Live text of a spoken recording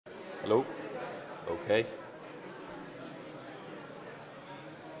Hello? Okay.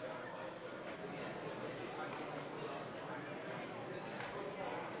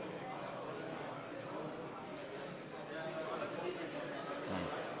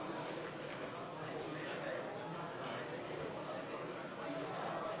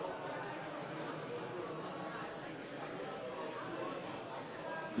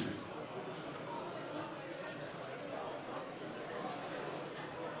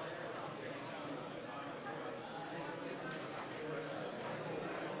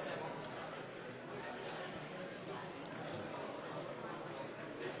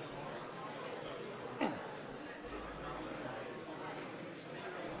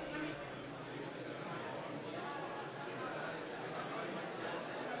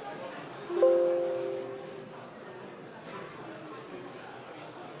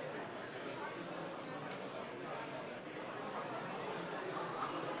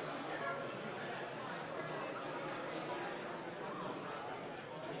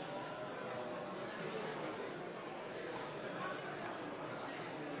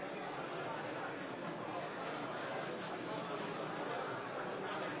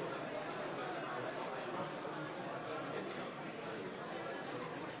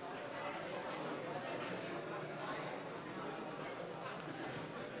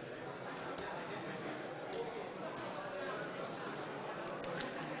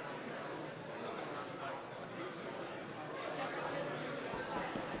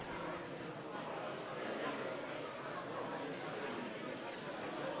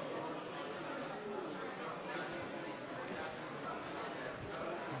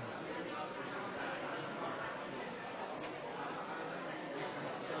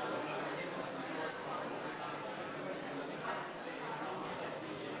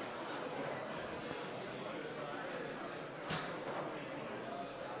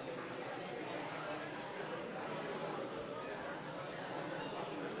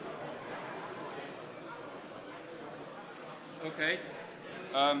 Okay.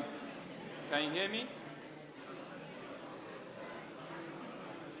 Can you hear me?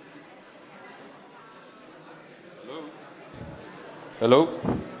 Hello? Hello?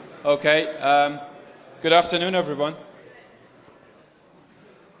 Okay. Good afternoon, everyone.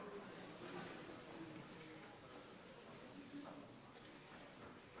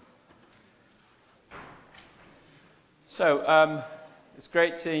 So, it's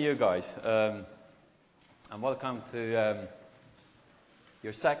great seeing you guys. And welcome to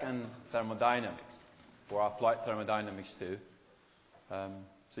your second thermodynamics for Applied Thermodynamics 2.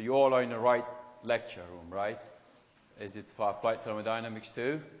 So you all are in the right lecture room, right? Is it for Applied Thermodynamics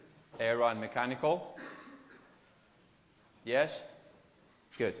 2, aero and mechanical? Yes?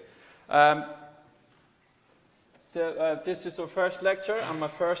 Good. This is our first lecture and my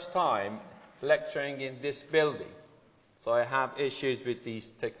first time lecturing in this building. So I have issues with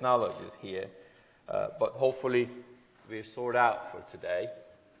these technologies here, but hopefully we'll sort out for today.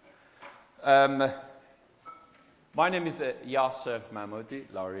 My name is Yasser Mahmoudi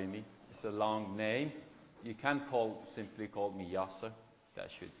Larimi. It's a long name. You can simply call me Yasser. That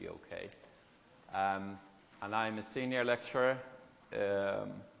should be okay. And I'm a senior lecturer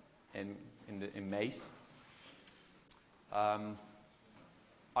in MACE. I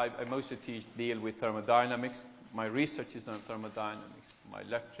mostly deal with thermodynamics. My research is on thermodynamics. My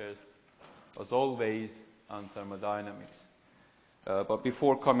lecture was always on thermodynamics. But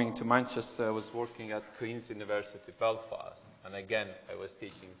before coming to Manchester, I was working at Queen's University, Belfast. And again, I was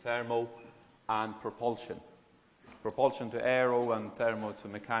teaching thermo and propulsion. Propulsion to aero and thermo to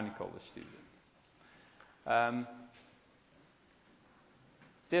mechanical students.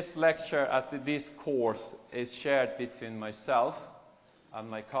 This lecture this course is shared between myself and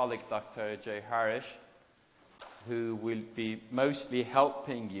my colleague, Dr. Jay Harish, who will be mostly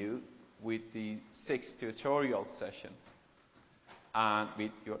helping you with the 6 tutorial sessions and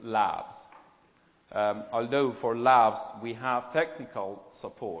with your labs. Although for labs we have technical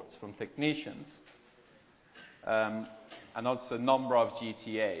supports from technicians and also a number of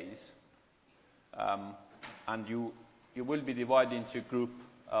GTAs. And you will be divided into a group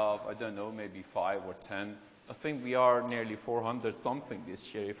of, I don't know, maybe 5 or 10. I think we are nearly 400 something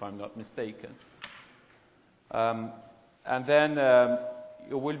this year, if I'm not mistaken. And then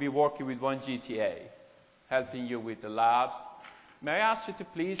you will be working with one GTA, helping you with the labs. May I ask you to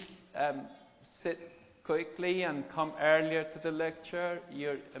please sit quickly and come earlier to the lecture?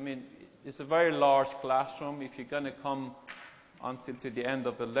 It's a very large classroom. If you're going to come until to the end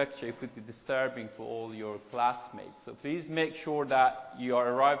of the lecture, it would be disturbing for all your classmates. So please make sure that you are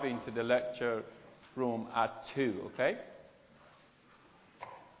arriving to the lecture room at 2, okay?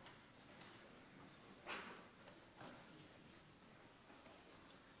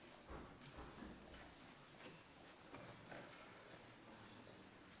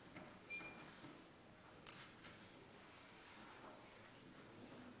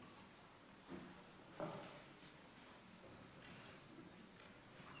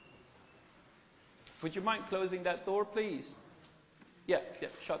 Would you mind closing that door, please? Yeah,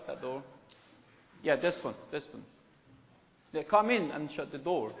 shut that door. Yeah, this one. Yeah, come in and shut the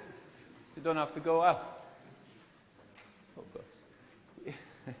door. You don't have to go out.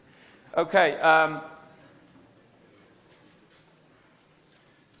 Okay.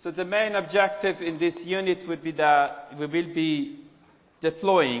 So the main objective in this unit would be that we will be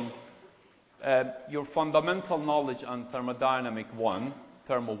deploying your fundamental knowledge on Thermo 1,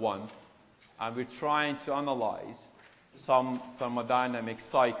 and we're trying to analyze some thermodynamic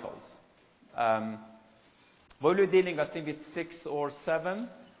cycles. We'll be dealing, I think, with 6 or 7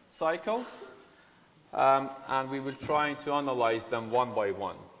 cycles, and we will try to analyze them one by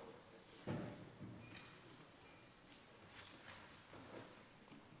one.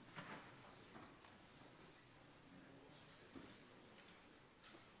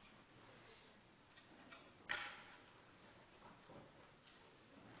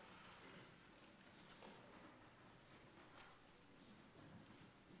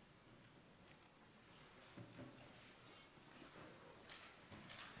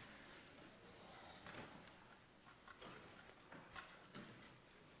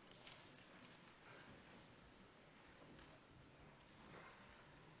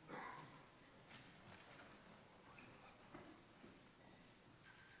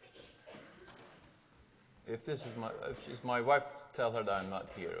 If she's my wife, tell her that I'm not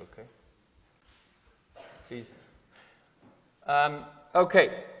here, okay? Please.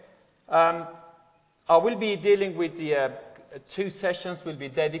 Okay. I will be dealing with the 2 sessions will be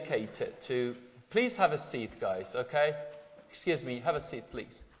dedicated to, please have a seat, guys, okay? Excuse me, have a seat,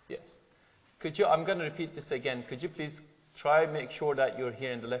 please. Yes. Could you, I'm going to repeat this again. Could you please try make sure that you're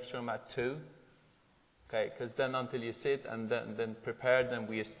here in the lecture room at 2? Okay, because then until you sit and then prepare, then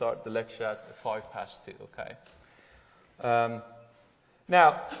we start the lecture at 2:05, okay?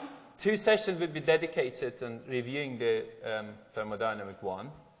 Now, 2 sessions will be dedicated to reviewing the thermodynamic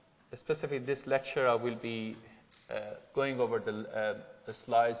 1. Specifically, this lecture I will be going over the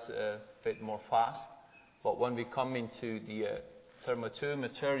slides a bit more fast. But when we come into the Thermo 2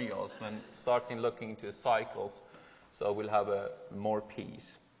 materials, when starting looking into cycles, so we'll have more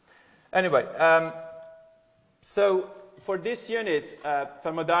peace. Anyway, so for this unit,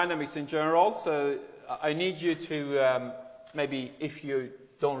 thermodynamics in general, so I need you to, maybe if you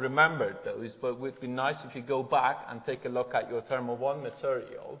don't remember those, but it would be nice if you go back and take a look at your Thermo 1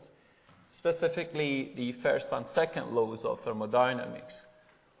 materials, specifically the first and second laws of thermodynamics.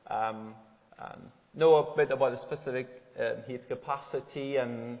 And know a bit about the specific heat capacity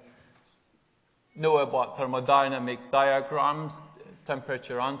and know about thermodynamic diagrams,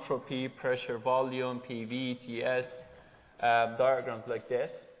 temperature, entropy, pressure, volume, PV, TS, diagrams like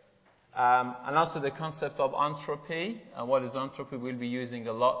this. And also the concept of entropy. And what is entropy? We'll be using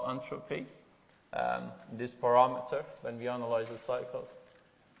a lot entropy, this parameter, when we analyze the cycles.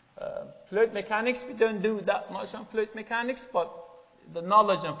 Fluid mechanics, we don't do that much on fluid mechanics, but the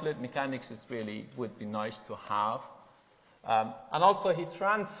knowledge on fluid mechanics is really would be nice to have. And also heat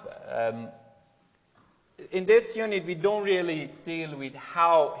transfer. In this unit, we don't really deal with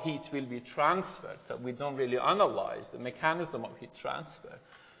how heat will be transferred. We don't really analyze the mechanism of heat transfer.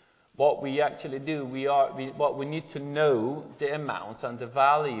 What we actually do, what we need to know the amounts and the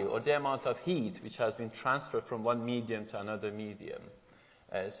value or the amount of heat which has been transferred from one medium to another medium.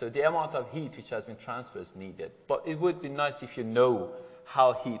 So the amount of heat which has been transferred is needed. But it would be nice if you know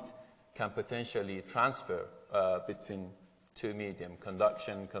how heat can potentially transfer between 2 medium,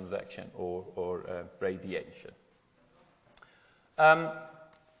 conduction, convection, or radiation.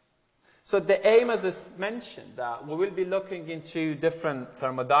 So the aim, as I mentioned, that we will be looking into different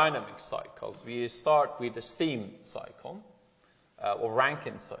thermodynamic cycles. We start with the steam cycle, or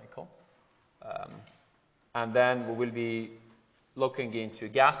Rankine cycle. And then we will be looking into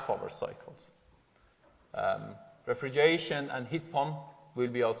gas power cycles. Refrigeration and heat pump will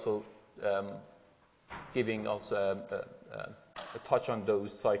be also giving also a touch on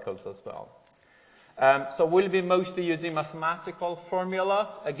those cycles as well. So we'll be mostly using mathematical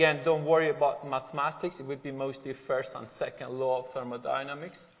formula. Again, don't worry about mathematics. It would be mostly first and second law of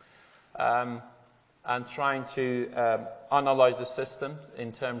thermodynamics. And trying to analyze the system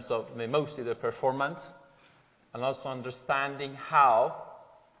in terms of mostly the performance, and also understanding how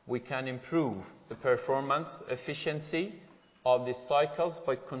we can improve the performance efficiency of these cycles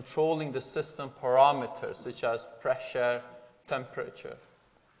by controlling the system parameters such as pressure, temperature.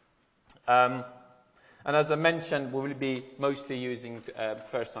 And as I mentioned, we will be mostly using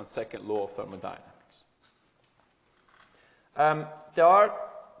first and second law of thermodynamics. There are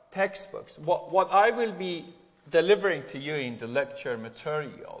textbooks. What I will be delivering to you in the lecture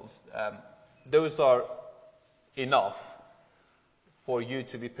materials those are enough for you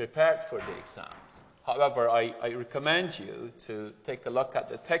to be prepared for the exams. However, I recommend you to take a look at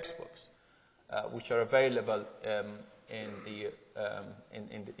the textbooks, which are available in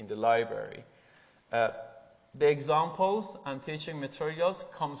the library. The examples and teaching materials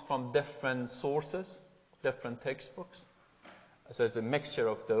comes from different sources, different textbooks. So it's a mixture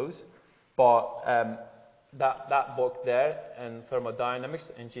of those. But that book there, and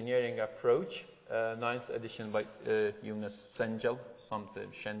Thermodynamics, Engineering Approach, 9th edition by Jonas Sengel, something,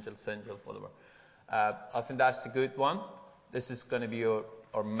 Sengel, whatever. I think that's a good one. This is going to be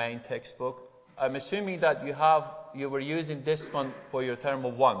our main textbook. I'm assuming that you were using this one for your Thermo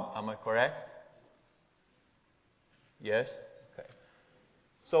 1, am I correct? Yes? Okay.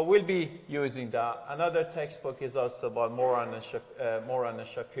 So we'll be using that. Another textbook is also by Moran and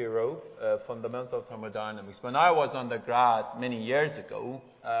Shapiro, Fundamental Thermodynamics. When I was undergrad many years ago,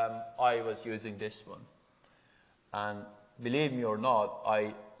 I was using this one. And believe me or not,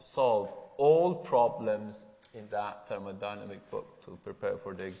 I solved all problems in that thermodynamic book to prepare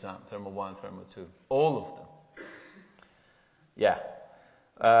for the exam, Thermo 1, Thermo 2, all of them. Yeah.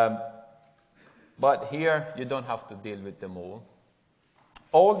 But here, you don't have to deal with them all.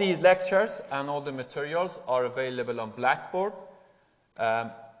 All these lectures and all the materials are available on Blackboard.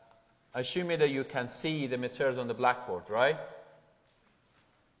 Assuming that you can see the materials on the Blackboard, right?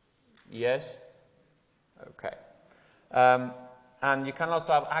 Yes? Okay. And you can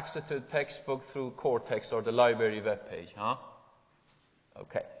also have access to the textbook through Cortex or the library webpage, huh?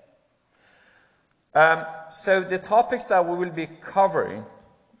 Okay. So the topics that we will be covering,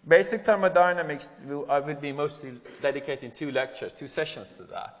 basic thermodynamics, I will be mostly dedicating 2 lectures, 2 sessions to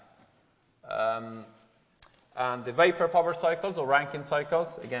that. And the vapor power cycles or Rankine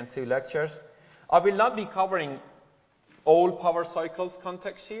cycles, again 2 lectures. I will not be covering all power cycles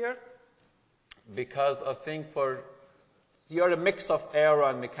context here, because I think you're a mix of aero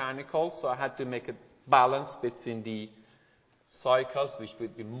and mechanical, so I had to make a balance between the cycles which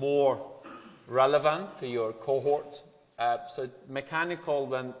would be more relevant to your cohort. So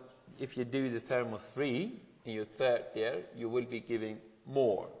mechanical, if you do the Thermo 3 in your 3rd year, you will be giving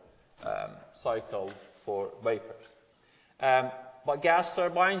more cycle for vapors. But gas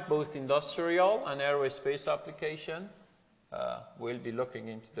turbines, both industrial and aerospace application, we'll be looking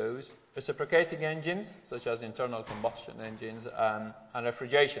into those. Reciprocating engines, such as internal combustion engines and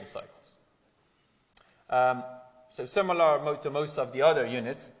refrigeration cycles. So similar to most of the other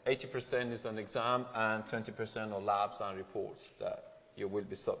units, 80% is an exam and 20% are labs and reports that you will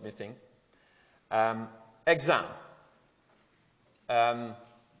be submitting. Exam. There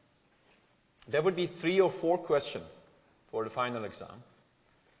would be 3 or 4 questions for the final exam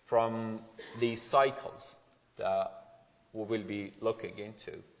from these cycles that we will be looking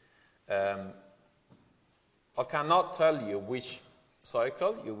into. I cannot tell you which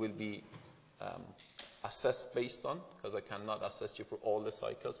cycle you will be assessed based on, because I cannot assess you for all the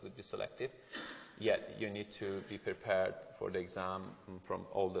cycles, it would be selective. Yet you need to be prepared for the exam from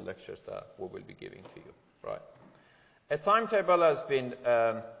all the lectures that we will be giving to you. Right. A timetable has been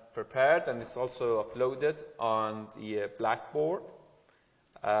prepared and it's also uploaded on the Blackboard.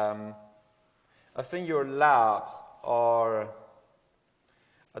 I think your labs are,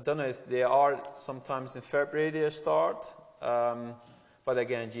 I don't know if they are sometimes in February they start, but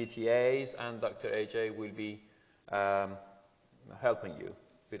again GTAs and Dr. AJ will be helping you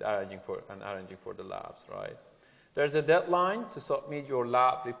with arranging for the labs, right? There's a deadline to submit your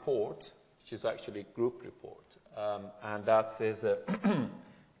lab report, which is actually a group report, and that is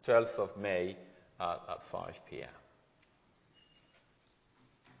 12th of May at 5 p.m.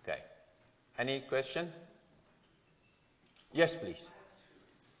 Okay. Any question? Yes, please.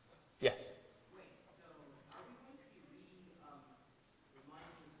 Yes. Wait, so are we going to be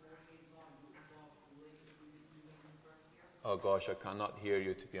reminding Fourier's law and Newton's law of cooling if we do them in the first year? Oh gosh, I cannot hear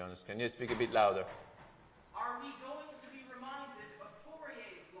you, to be honest. Can you speak a bit louder? Are we going to be reminded of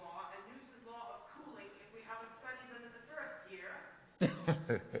Fourier's law and Newton's law of cooling if we haven't studied them in the first year?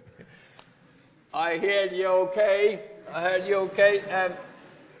 I heard you okay. I heard you okay.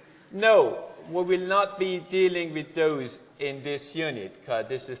 No, we will not be dealing with those in this unit, because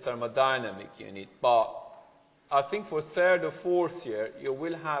this is thermodynamic unit. But I think for 3rd or 4th year, you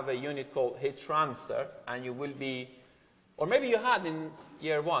will have a unit called heat transfer, and you will be, or maybe you had in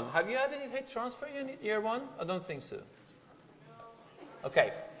year 1. Have you had any heat transfer unit year 1? I don't think so.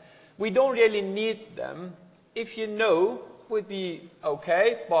 Okay. We don't really need them. If you know, would be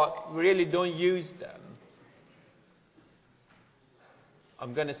okay, but we really don't use them.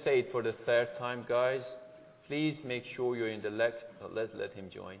 I'm going to say it for the 3rd time, guys. Please make sure you're in the lecture. Let him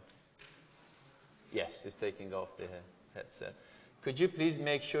join. Yes, he's taking off the headset. Could you please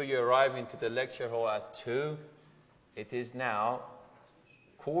make sure you arrive into the lecture hall at 2? It is now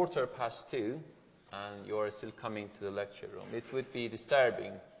 2:15, and you are still coming to the lecture room. It would be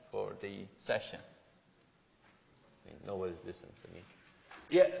disturbing for the session. I mean, nobody's listening to me.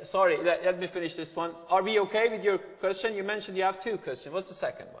 Yeah, sorry, let me finish this one. Are we okay with your question? You mentioned you have 2 questions. What's the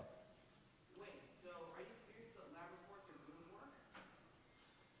second one? Wait, so are you serious that lab reports are group work?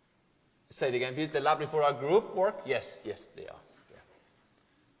 Say it again, please. The lab report are group work? Yes, yes, they are. Yeah.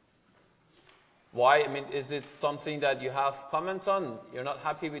 Why? I mean, is it something that you have comments on? You're not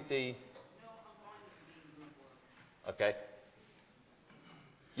happy with the... No, I'm fine with being group work. Okay.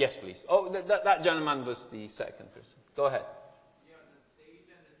 Yes, please. Oh, that gentleman was the second person. Go ahead. Yeah, the date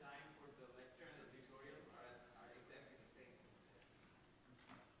and the time for the lecture and the tutorial are exactly the same.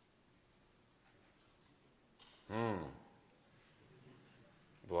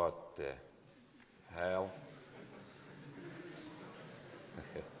 What the hell?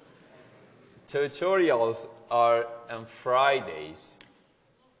 Tutorials are on Fridays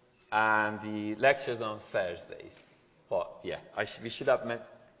and the lectures on Thursdays. But yeah, we should have met.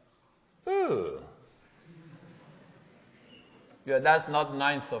 Ooh. Yeah, that's not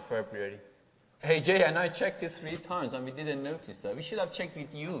 9th of February. Hey Jay, and I checked it 3 times and we didn't notice that. We should have checked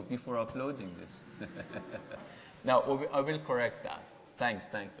with you before uploading this. Now, I will correct that. Thanks.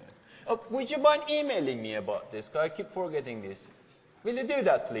 Oh, would you mind emailing me about this? Because I keep forgetting this. Will you do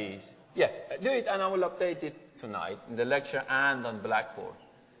that, please? Yeah, do it and I will update it tonight in the lecture and on Blackboard.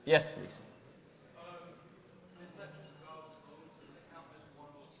 Yes, please. This lecture is 12 long, so does it count as 1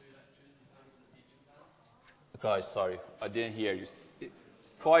 or 2 lectures in terms of the teaching plan? Guys, sorry, I didn't hear you.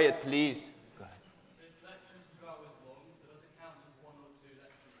 Quiet, please. Go ahead. This lecture is 2 hours long, so does it count as 1 or 2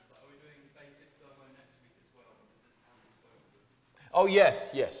 lectures? Like, are we doing basic thermo next week as well? Does this count as both? Oh,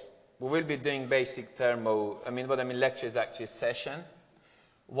 yes. We will be doing basic thermo. Lecture is actually a session.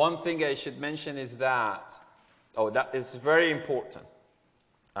 One thing I should mention is that is very important,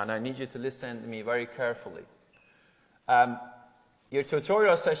 and I need you to listen to me very carefully. Your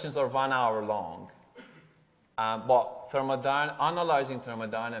tutorial sessions are 1 hour long, but analyzing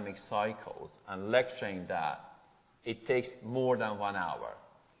thermodynamic cycles and lecturing that, it takes more than 1 hour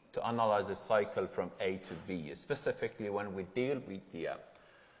to analyze a cycle from A to B, specifically when we deal with the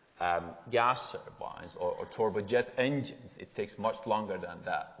gas turbines or turbojet engines. It takes much longer than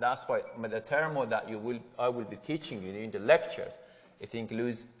that. That's why the thermo that I will be teaching you in the lectures, it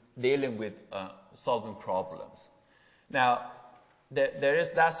includes dealing with solving problems. Now,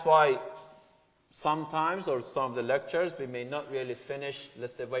 that's why sometimes, or some of the lectures, we may not really finish,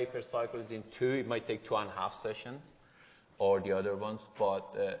 let's say vapor cycle is in 2, it might take 2.5 sessions, or the other ones,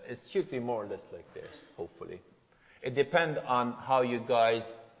 but it should be more or less like this, hopefully. It depends on how you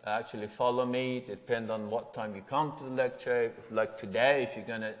guys actually follow me. It depends on what time you come to the lecture. Like today, if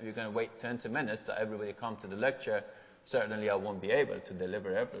you're gonna wait 20 minutes so everybody come to the lecture, certainly I won't be able to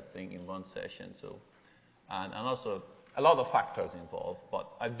deliver everything in one session. So, and also a lot of factors involved, but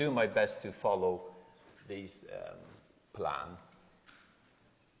I do my best to follow this plan.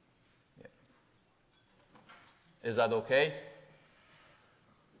 Yeah. Is that okay?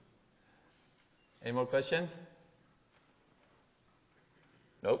 Any more questions?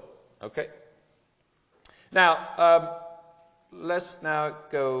 Nope. Okay. Now, let's now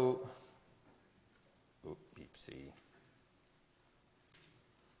go. Oopsie.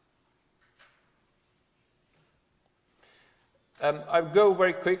 I'll go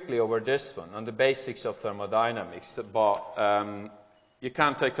very quickly over this one on the basics of thermodynamics, but you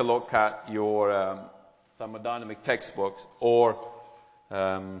can take a look at your thermodynamic textbooks or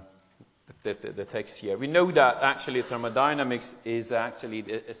the text here. We know that actually thermodynamics is actually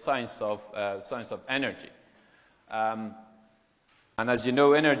a science of energy. And as you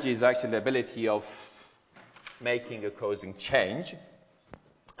know, energy is actually the ability of making or causing change.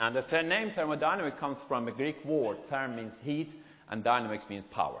 And the name thermodynamic comes from a Greek word. Therm means heat, and dynamics means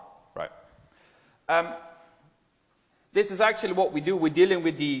power, right? This is actually what we do. We're dealing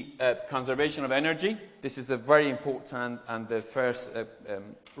with the conservation of energy. This is a very important and the first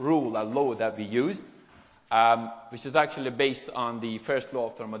rule, a law that we use, which is actually based on the first law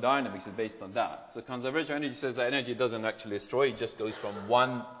of thermodynamics. Is based on that. So conservation of energy says that energy doesn't actually destroy. It just goes from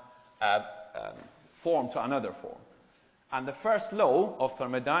one form to another form. And the first law of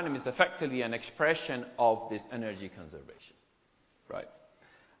thermodynamics is effectively an expression of this energy conservation, right?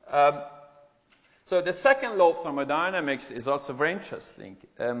 So the second law of thermodynamics is also very interesting.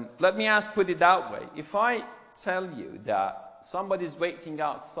 Let me put it that way. If I tell you that somebody's waiting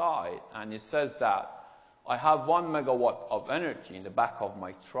outside and he says that I have 1 megawatt of energy in the back of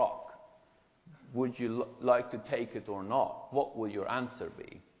my truck, would you like to take it or not? What will your answer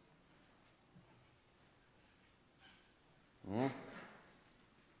be?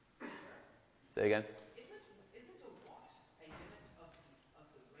 Say again. Isn't a watt a unit of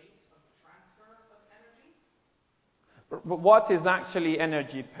the rate of transfer of energy? But what is actually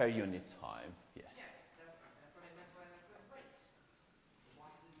energy per unit time? Yes. Yes, that's what I meant when I said rate.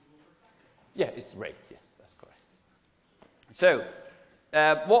 Watt is a joule per second. Yeah, it's rate. Yes, that's correct. So,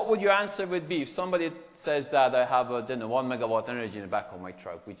 what would your answer would be if somebody says that I have a 1 megawatt energy in the back of my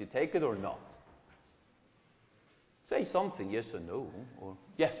truck? Would you take it or not? Say something, yes or no. Or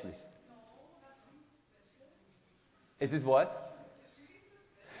yes, please. Is this what?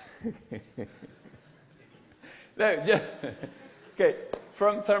 No, just, okay,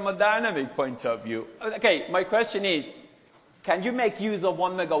 from thermodynamic point of view. Okay, my question is, can you make use of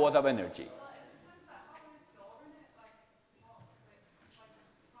 1 megawatt of energy?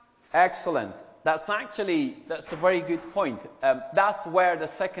 Excellent. That's a very good point. That's where the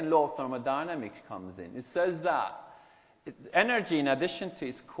second law of thermodynamics comes in. It says that energy, in addition to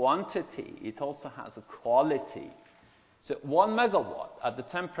its quantity, it also has a quality. So 1 megawatt at the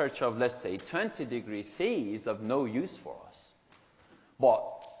temperature of, let's say, 20 degrees C is of no use for us. But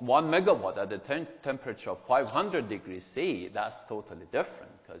 1 megawatt at the temperature of 500 degrees C, that's totally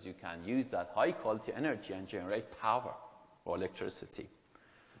different, because you can use that high-quality energy and generate power or electricity.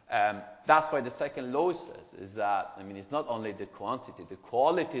 That's why the second law says is that, I mean, it's not only the quantity, the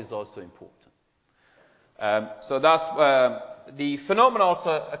quality is also important. So that's, the phenomena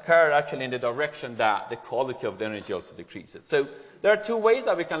also occur actually in the direction that the quality of the energy also decreases. So there are two ways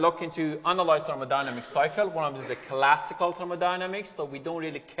that we can look into analyze thermodynamic cycle. One of them is the classical thermodynamics, so we don't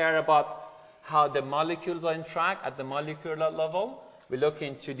really care about how the molecules are interact at the molecular level. We look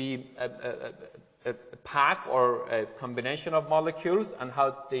into the a pack or a combination of molecules and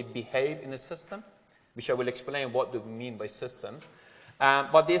how they behave in a system, which I will explain what do we mean by system.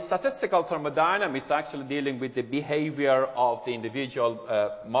 But the statistical thermodynamics is actually dealing with the behavior of the individual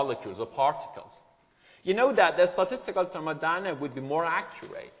molecules or particles. You know that the statistical thermodynamics would be more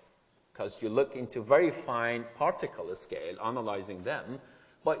accurate because you look into very fine particle scale, analyzing them,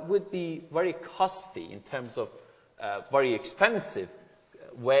 but would be very costly in terms of very expensive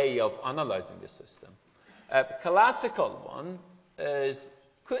way of analyzing the system. Classical one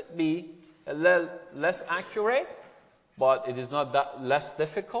could be a little less accurate, but it is not that less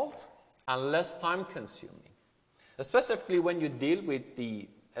difficult and less time consuming. Specifically when you deal with the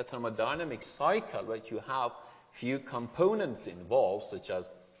thermodynamic cycle, where you have few components involved, such as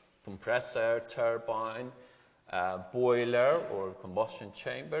compressor, turbine, boiler or combustion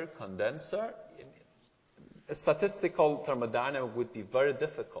chamber, condenser. A statistical thermodynamic would be very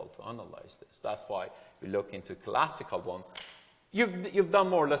difficult to analyze this. That's why we look into classical one. You've done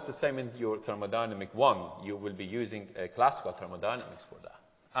more or less the same in your thermodynamic one. You will be using classical thermodynamics for that.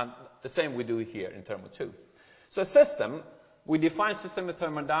 And the same we do here in thermo 2. So system, we define system of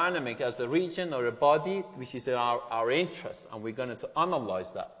thermodynamics as a region or a body which is in our interest, and we're going to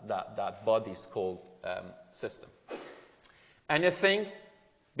analyze that body is called system. Anything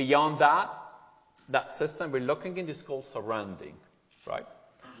beyond that system we're looking into is called surrounding, right?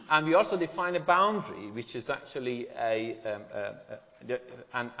 And we also define a boundary, which is actually an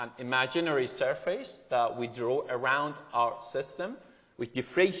imaginary surface that we draw around our system, which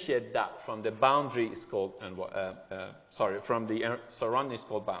differentiate that from the boundary is called, from the surrounding is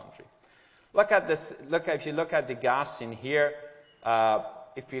called boundary. Look at this. If you look at the gas in here,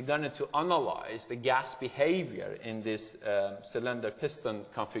 if you're going to analyze the gas behavior in this cylinder piston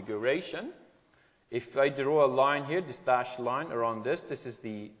configuration, if I draw a line here, this dashed line around this is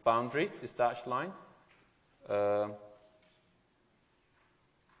the boundary, this dashed line. So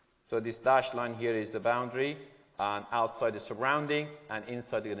this dashed line here is the boundary, and outside the surrounding, and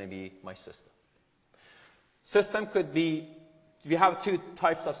inside is going to be my system. System could be, we have two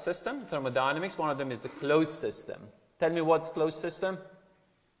types of system, thermodynamics. One of them is the closed system. Tell me what's closed system?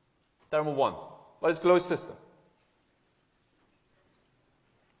 Thermo 1. What is closed system?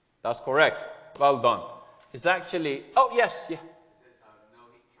 That's correct. Well done. It's actually, oh yes, yeah. Is it no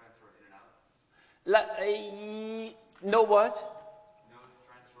heat transfer in and out? No what? No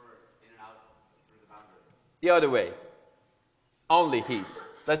transfer in and out through the boundary. The other way. Only heat.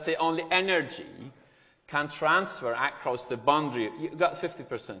 Let's say only energy can transfer across the boundary. You got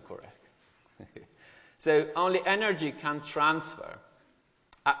 50% correct. So only energy can transfer.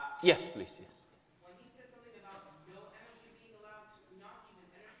 Yes, please, yes. When he said something about no energy being allowed to, not even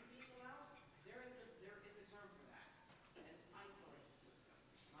energy being allowed, there is a term for that, an isolated system.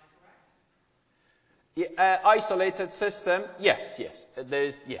 Am I correct? Yeah, isolated system, yes, yes. There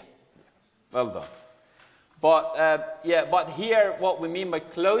is, yeah. Well done. But, yeah, but here what we mean by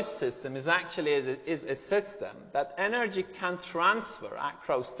closed system is actually is a system that energy can transfer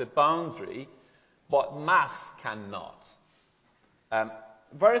across the boundary, but mass cannot.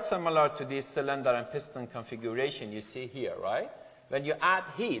 Very similar to this cylinder and piston configuration you see here, right? When you add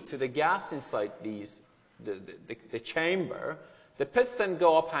heat to the gas inside the chamber, the piston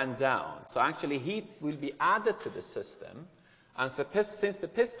go up and down. So actually heat will be added to the system. And so since the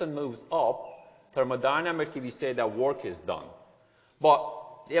piston moves up, thermodynamically we say that work is done.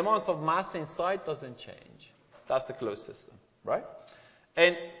 But the amount of mass inside doesn't change. That's the closed system, right?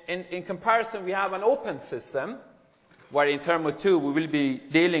 And in comparison, we have an open system, where in Thermo 2 we will be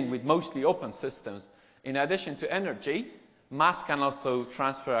dealing with mostly open systems. In addition to energy, mass can also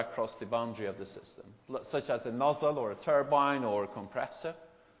transfer across the boundary of the system, such as a nozzle or a turbine or a compressor.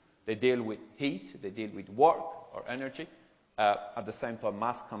 They deal with heat, they deal with work or energy. At the same time,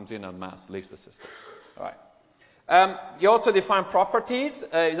 mass comes in and mass leaves the system. All right. You also define properties.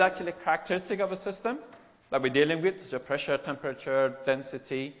 It's actually a characteristic of a system that we're dealing with, so pressure, temperature,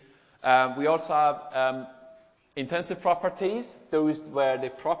 density. We also have intensive properties, those where the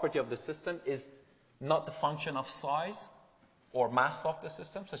property of the system is not the function of size or mass of the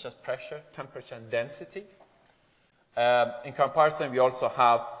system, such as pressure, temperature, and density. In comparison, we also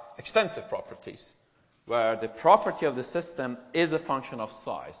have extensive properties, where the property of the system is a function of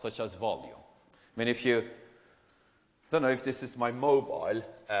size, such as volume. I mean, if you don't know if this is my mobile,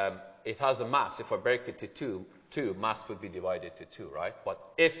 it has a mass. If I break it to two, mass would be divided to 2, right? But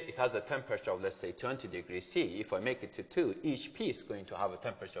if it has a temperature of, let's say, 20 degrees C, if I make it to 2, each piece is going to have a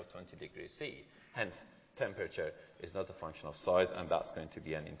temperature of 20 degrees C. Hence, temperature is not a function of size, and that's going to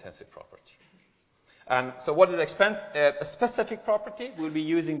be an intensive property. And so what is a specific property? We'll be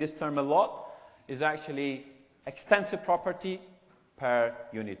using this term a lot. Is actually extensive property per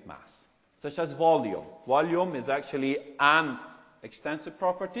unit mass, such as volume. Volume is actually an extensive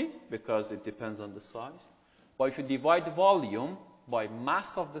property because it depends on the size. But if you divide the volume by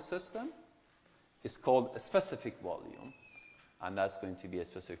mass of the system, it's called a specific volume, and that's going to be a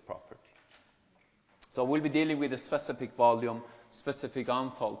specific property. So we'll be dealing with a specific volume, specific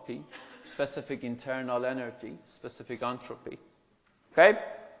enthalpy, specific internal energy, specific entropy. Okay?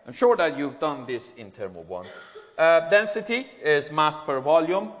 I'm sure that you've done this in Thermo 1. Density is mass per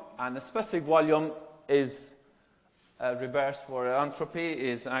volume, and a specific volume is reverse for entropy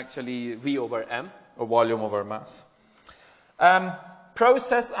is actually V over M, or volume over mass.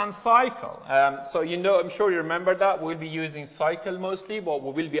 Process and cycle. So you know, I'm sure you remember that. We'll be using cycle mostly, but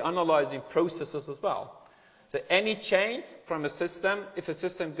we will be analyzing processes as well. So any change from a system, if a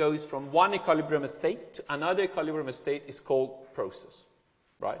system goes from one equilibrium state to another equilibrium state, is called process.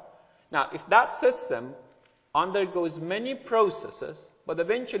 Right? Now, if that system undergoes many processes, but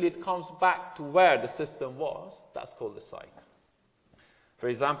eventually it comes back to where the system was, that's called a cycle. For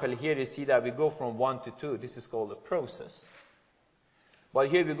example, here you see that we go from 1 to 2. This is called a process. But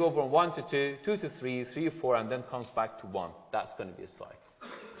here we go from 1 to 2, 2 to 3, 3 to 4, and then comes back to 1. That's going to be a cycle.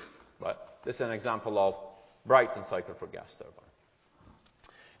 Right? This is an example of Brayton cycle for gas turbine.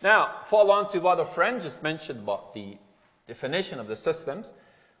 Now, follow on to what a friend just mentioned about the definition of the systems.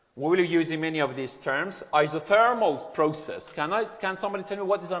 We will be using many of these terms. Isothermal process. Can somebody tell me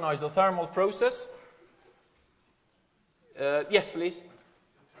what is an isothermal process? Yes, please. An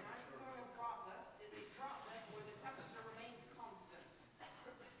isothermal process is a process where the temperature remains constant.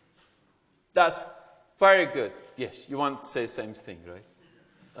 That's very good. Yes, you want to say the same thing, right?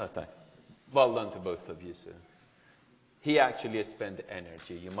 Oh, thank you. Well done to both of you, sir. He actually spent the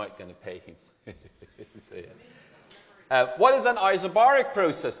energy. You might going to pay him. So, yeah. What is an isobaric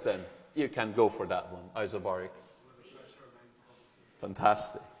process then? You can go for that one, isobaric.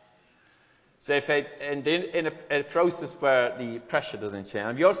 Fantastic. So if in a process where the pressure doesn't change.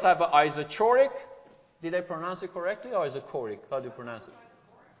 And we also have an isochoric. Did I pronounce it correctly, or isochoric? How do you pronounce it?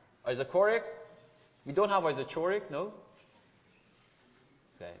 Isochoric? We don't have isochoric, no?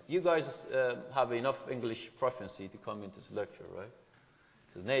 Okay. You guys have enough English proficiency to come into this lecture, right?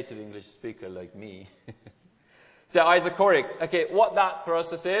 As a native English speaker like me. So isochoric, okay, what that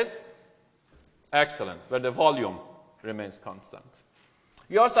process is? Excellent, where the volume remains constant.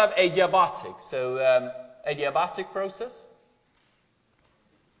 You also have adiabatic, so adiabatic process.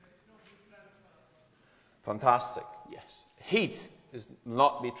 Fantastic, yes. Heat is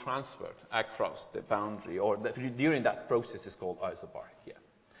not be transferred across the boundary, or during that process is called isobaric, yeah.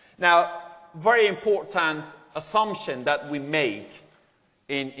 Now, very important assumption that we make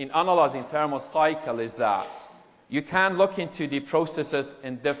in analyzing thermal cycle is that you can look into the processes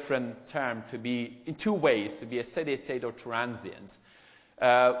in different terms, to be in two ways, to be a steady state or transient.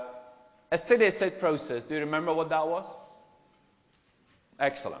 A steady-state process, do you remember what that was?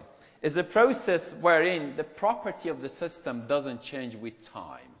 Excellent. It's a process wherein the property of the system doesn't change with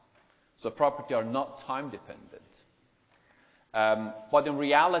time. So properties are not time-dependent. But in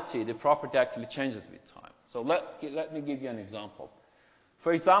reality, the property actually changes with time. So let me give you an example.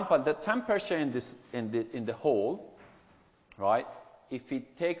 For example, the temperature in the hole, right? If we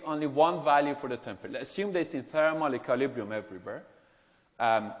take only one value for the temperature, assume there's in thermal equilibrium everywhere,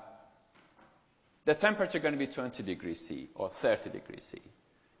 the temperature is going to be 20 degrees C or 30 degrees C.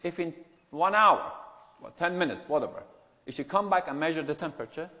 If in 1 hour, or 10 minutes, whatever, if you come back and measure the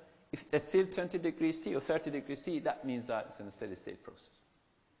temperature, if it's still 20 degrees C or 30 degrees C, that means that it's in a steady state process.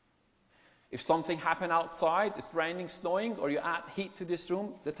 If something happened outside, it's raining, snowing, or you add heat to this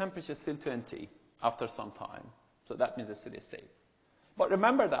room, the temperature is still 20 after some time. So that means a steady state. But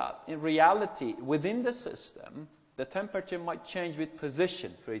remember that, in reality, within the system, the temperature might change with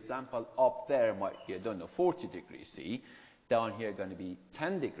position. For example, up there might be, I don't know, 40 degrees C. Down here going to be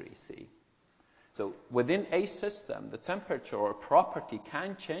 10 degrees C. So within a system, the temperature or property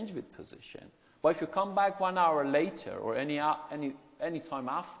can change with position. But if you come back 1 hour later or any time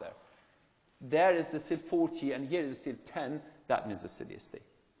after, there is still 40 and here is still 10, that means a steady state.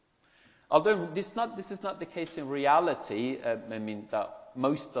 Although this is not the case in reality, I mean that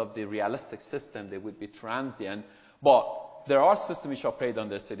most of the realistic system, they would be transient, but there are systems which operate on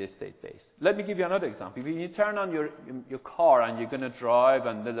the steady state base. Let me give you another example. If you turn on your car and you're going to drive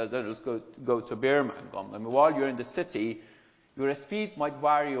and let's go to Birmingham, I mean, while you're in the city, your speed might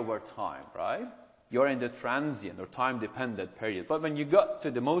vary over time, right? You're in the transient or time-dependent period. But when you got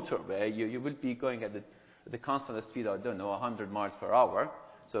to the motorway, you will be going at the constant speed of, I don't know, 100 miles per hour.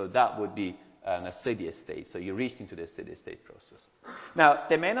 So that would be a steady state. So you're reaching to the steady state process. Now,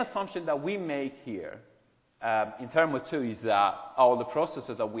 the main assumption that we make here in Thermo 2 is that all the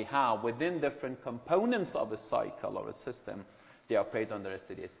processes that we have within different components of a cycle or a system, they operate under a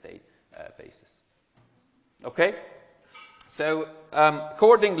steady state basis. Okay? So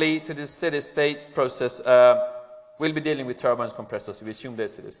accordingly to this steady state process, we'll be dealing with turbines, compressors. We assume they're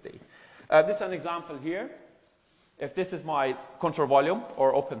steady state. This is an example here. If this is my control volume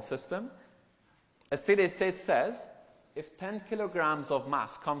or open system, a steady state says if 10 kilograms of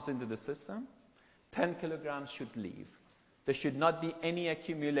mass comes into the system, 10 kilograms should leave. There should not be any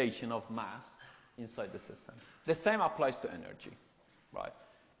accumulation of mass inside the system. The same applies to energy, right?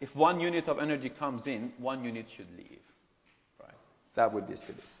 If 1 unit of energy comes in, 1 unit should leave, right? That would be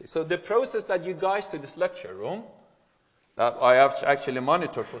steady state. So the process that you guys to this lecture room, that I have actually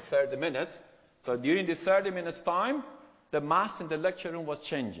monitored for 30 minutes, so during the 30 minutes time, the mass in the lecture room was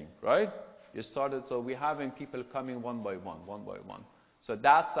changing, right? You started, so we're having people coming one by one. So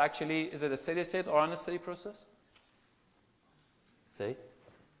that's actually, is it a steady state or unsteady process? Say?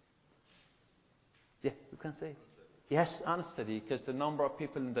 Yeah, you can say. Yes, unsteady, because the number of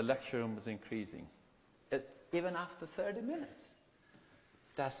people in the lecture room was increasing. It's even after 30 minutes.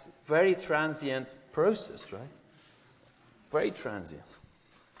 That's very transient process, right? Very transient.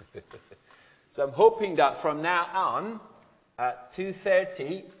 So I'm hoping that from now on, at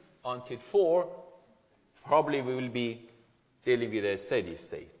 2:30 until 4, probably we will be dealing with a steady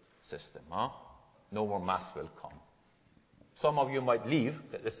state system. Huh? No more mass will come. Some of you might leave,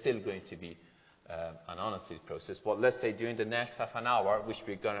 but there's still going to be an unsteady process. But let's say during the next half an hour, which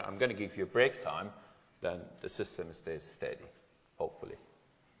I'm going to give you a break time, then the system stays steady, hopefully.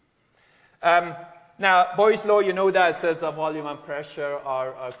 Now, Boyle's law, you know that it says that volume and pressure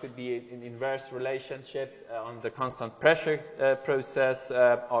could be in inverse relationship on the constant pressure process.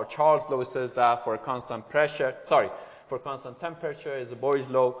 Or Charles' law says that for constant temperature is the Boyle's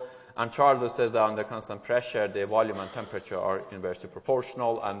law. And Charles law says that under constant pressure, the volume and temperature are inversely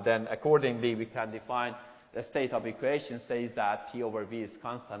proportional. And then accordingly, we can define the state of equation says that P over V is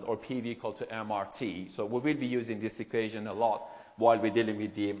constant, or PV equal to MRT. So we will be using this equation a lot while we're dealing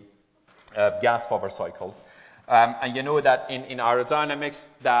with the gas power cycles. And you know that in aerodynamics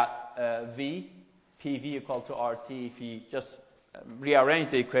that PV equal to RT, if we just rearrange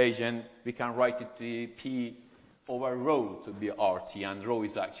the equation, we can write it to P over rho to be RT, and rho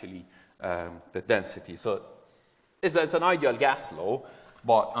is actually the density. So it's an ideal gas law,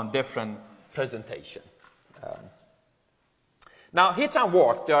 but on different presentation. Now, heat and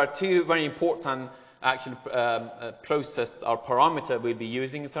work, there are two very important actually process or parameter we'll be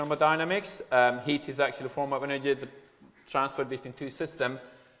using in thermodynamics. Heat is actually a form of energy transferred between two systems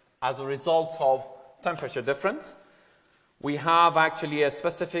as a result of temperature difference. We have actually a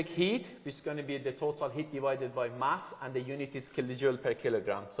specific heat, which is going to be the total heat divided by mass, and the unit is kilojoule per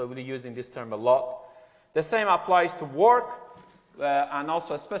kilogram. So we'll be using this term a lot. The same applies to work. and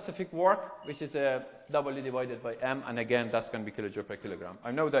also a specific work, which is W divided by M, and again, that's going to be kilojoule per kilogram.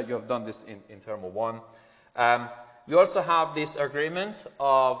 I know that you have done this in Thermo 1. We also have these agreements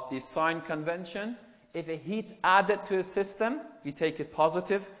of the sign convention. If a heat added to a system, we take it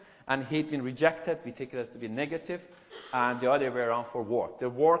positive, and heat being rejected, we take it as to be negative, and the other way around for work. The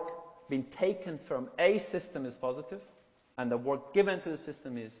work being taken from a system is positive, and the work given to the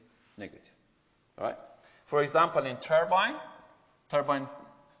system is negative. All right? For example, in turbine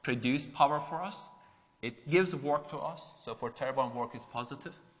produces power for us. It gives work to us, so for turbine, work is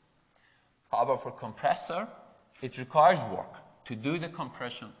positive. However, for compressor, it requires work to do the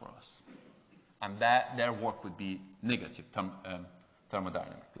compression for us, and their work would be negative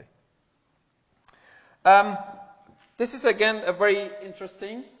thermodynamically. This is, again, a very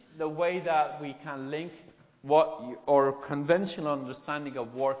interesting, the way that we can link what our conventional understanding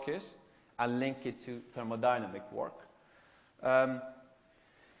of work is and link it to thermodynamic work.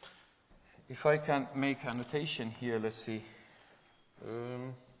 If I can make a notation here, let's see.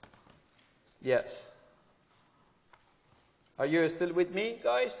 Yes. Are you still with me,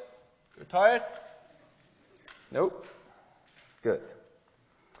 guys? You're tired? Nope. Good.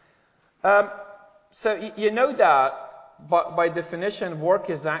 So you know that by definition, work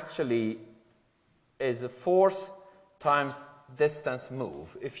is actually a force times distance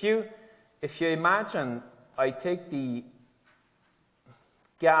move. If you imagine I take the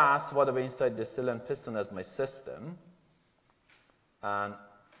gas, whatever inside the cylinder piston as my system, and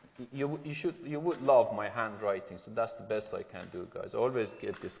you would love my handwriting, so that's the best I can do, guys. I always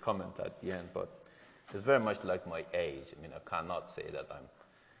get this comment at the end, but it's very much like my age. I mean, I cannot say that I'm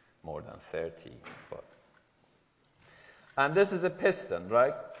more than 30, but. And this is a piston,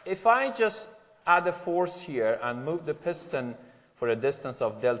 right? If I just add a force here and move the piston for a distance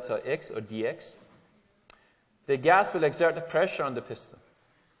of delta x or dx, the gas will exert the pressure on the piston.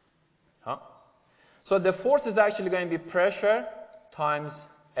 Huh? So the force is actually going to be pressure times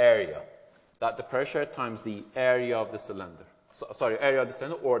area. That the pressure times the area of the cylinder. Area of the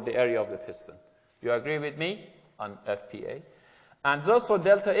cylinder or the area of the piston. You agree with me on FPA? And also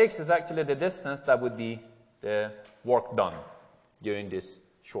delta x is actually the distance that would be the work done during this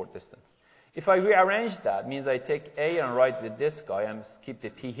short distance. If I rearrange that, means I take A and write with this guy and keep the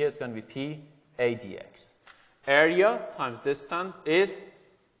P here, it's going to be P A dx. Area times distance is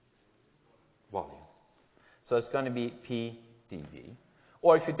volume. So it's going to be P dV.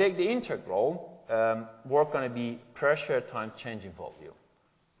 Or if you take the integral, work going to be pressure times change in volume.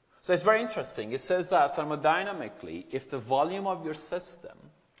 So it's very interesting. It says that thermodynamically, if the volume of your system,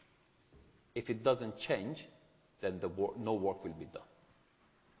 if it doesn't change, then no work will be done.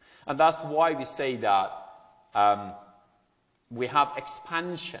 And that's why we say that we have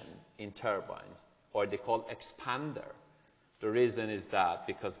expansion in turbines, or they call expander. The reason is that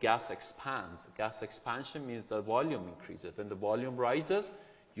because gas expands. Gas expansion means the volume increases. When the volume rises,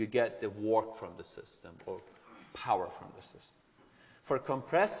 you get the work from the system or power from the system. For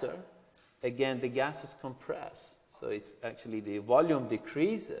compressor, again, the gas is compressed. So it's actually the volume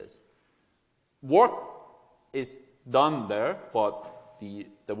decreases. Work is done there, but the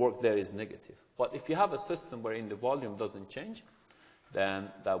work there is negative. But if you have a system wherein the volume doesn't change, then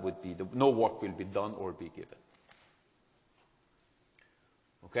that would be no work will be done or be given.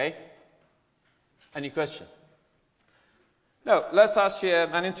 Okay? Any question? Now, let's ask you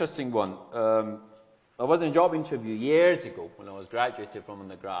an interesting one. I was in a job interview years ago when I was graduated from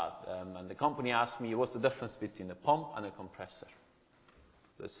undergrad, and the company asked me what's the difference between a pump and a compressor.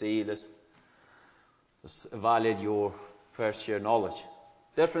 Let's see, let's evaluate your first year knowledge.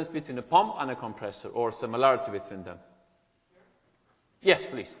 Difference between a pump and a compressor, or similarity between them? Yes,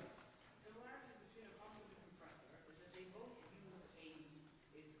 please. Similarity between a pump and a compressor is that they both use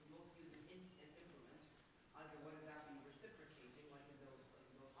an implement, either whether that be reciprocating, like in those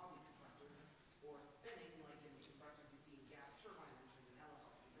Hobby compressors, or spinning, like in the compressors you see in gas turbine engines and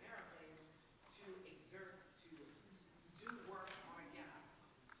helicopters and airplanes, to do work on a gas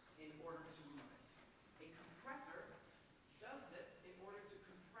in order to move it. A compressor does this in order to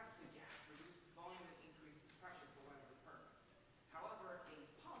compress the gas, reduce its volume, and increase its pressure for whatever purpose. However, a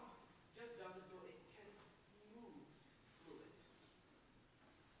pump just does it so it can move fluid.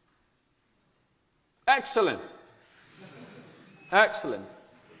 Excellent. Excellent.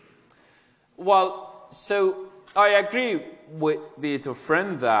 Well, so I agree with your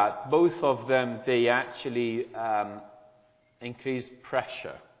friend that both of them, they actually increase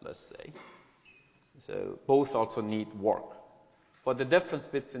pressure, let's say. So both also need work. But the difference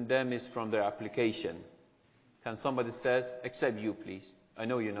between them is from their application. Can somebody say, except you, please? I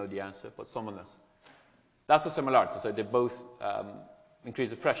know you know the answer, but someone else. That's a similarity. So they both increase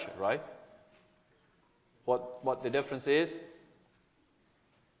the pressure, right? What the difference is?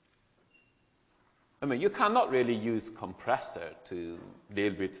 I mean, you cannot really use compressor to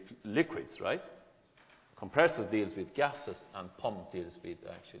deal with liquids, right? Compressor deals with gases and pump deals with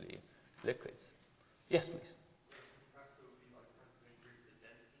actually liquids. Yes, please. Compressor would be like trying to increase the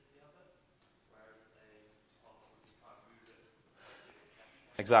density of it, whereas a pump would try to move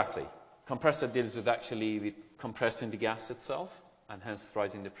it. Exactly. Compressor deals with actually with compressing the gas itself and hence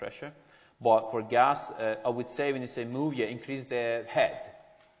rising the pressure. But for gas, I would say when you say move, you increase the head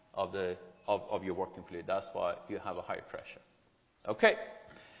of your working fluid. That's why you have a higher pressure. Okay.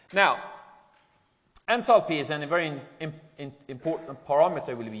 Now, enthalpy is a very important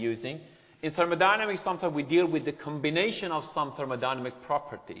parameter we'll be using. In thermodynamics, sometimes we deal with the combination of some thermodynamic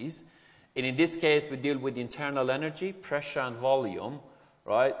properties. And in this case, we deal with internal energy, pressure, and volume.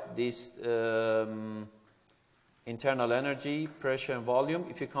 Right? This internal energy, pressure, and volume.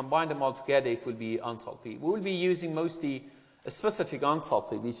 If you combine them all together, it will be enthalpy. We will be using mostly a specific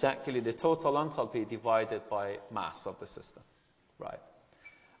enthalpy, which is actually the total enthalpy divided by mass of the system. Right?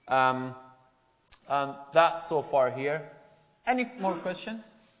 And that's so far here. Any more questions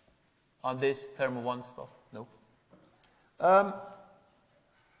on this Thermo 1 stuff? No?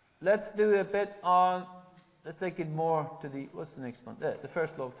 Let's do a bit on, let's take it more to the, what's the next one? The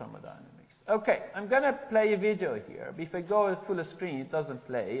first law of thermodynamics. Okay, I'm going to play a video here. If I go full screen, it doesn't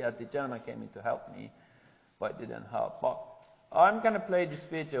play. The gentleman came in to help me, but it didn't help. But I'm going to play this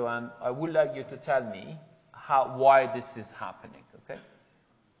video, and I would like you to tell me why this is happening, okay?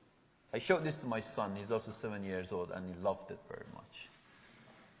 I showed this to my son. He's also 7 years old, and he loved it very much.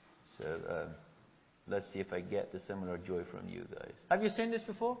 So let's see if I get the similar joy from you guys. Have you seen this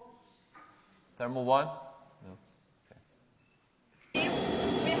before? Thermo 1? No? Okay.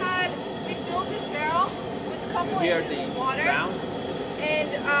 We filled this barrel with a couple inches of water. Sound? And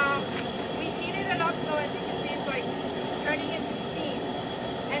we heated it up so as you can see it's like turning into steam.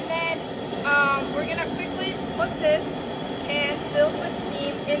 And then we're going to quickly put this can filled with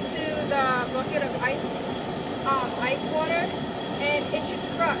steam into the bucket of ice water, and it should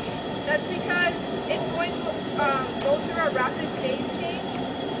crush. That's because it's going to go through a rapid phase change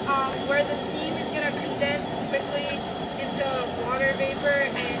where the steam is going to condense quickly into water vapor,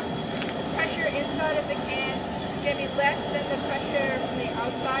 and the pressure inside of the can is going to be less than the pressure from the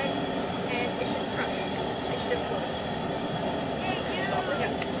outside, and it should crush. It should implode.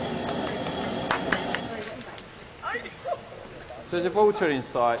 So the water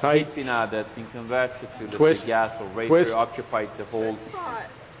inside, Tight. heat been added, been converted to the Twist. gas or vapor, Twist. occupied the whole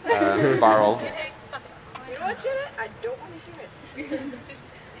barrel. You know what, Janet? I don't want to hear it.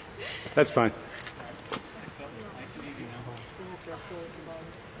 That's fine.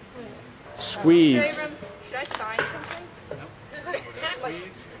 Squeeze. Should I sign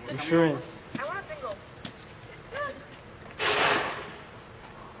something? Insurance. I want a single.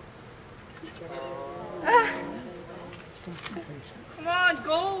 Come on,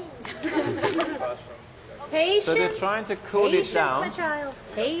 go! Patience. So they're trying to cool it Patience, down my child.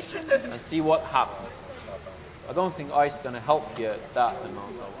 Patience. and see what happens. I don't think ice is going to help you that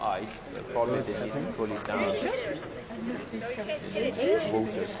amount of ice. So probably they need to cool it down.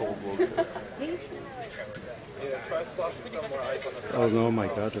 Water, cold water. Oh no, my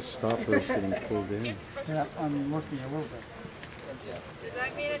God, the stopper is getting pulled in. Yeah, I'm working a little bit. Does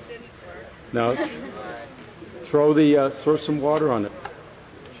that mean it didn't work? Now, throw some water on it.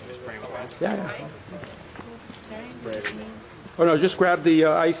 Yeah. Oh no, just grab the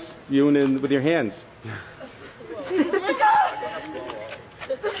ice unit with your hands.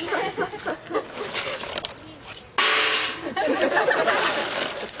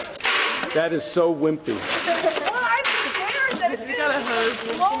 That is so wimpy. Well, I'm scared that it's gonna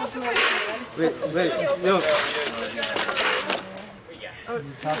blow up the Wait, no.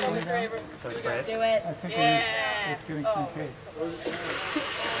 Do it. I think it's getting concave.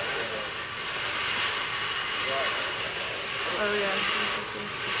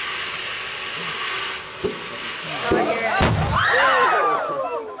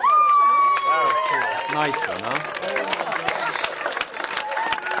 Nice one, huh?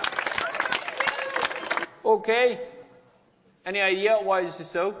 Okay. Any idea why this is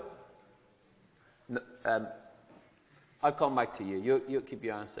so? No, I'll come back to you. You keep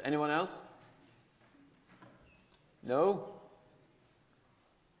your answer. Anyone else? No?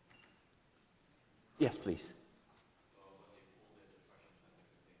 Yes, please.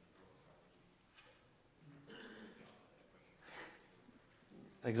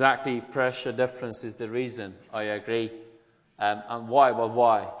 Exactly, pressure difference is the reason. I agree. And why? Well,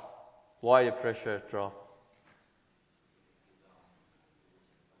 why? Why the pressure drop?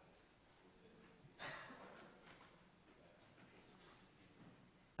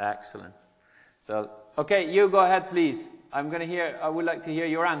 Excellent. So, okay, you go ahead, please. I would like to hear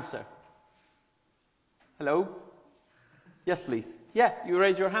your answer. Hello? Yes, please. Yeah, you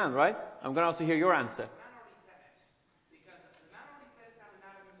raise your hand, right? I'm going to also hear your answer. The man already said it, because the man already said it down the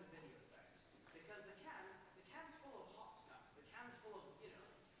Madam in the video said it. Because the can's full of hot stuff. The can's full of,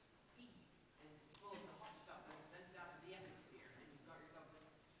 steam, and it's full of the hot stuff, and it's vented out to the atmosphere, and you've got yourself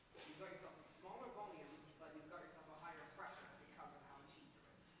a smaller volume, but you've got yourself a higher pressure because of how much heat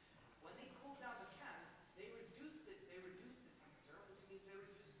there is. When they cooled down the can, they reduced the temperature, which means they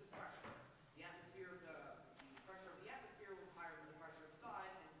reduced the pressure. The pressure of the atmosphere was higher than the pressure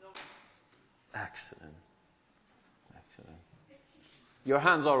inside, and so. Excellent. Excellent. Your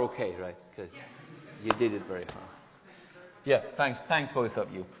hands are okay, right? Good. Yes. You did it very well. Yeah, thanks both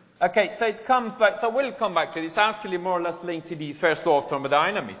of you. Okay, so it comes back, so we'll come back to this. It's actually more or less linked to the first law of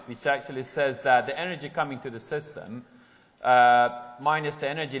thermodynamics, which actually says that the energy coming to the system minus the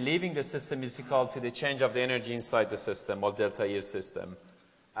energy leaving the system is equal to the change of the energy inside the system, or delta E system,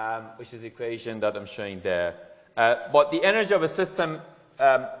 which is the equation that I'm showing there. But the energy of a system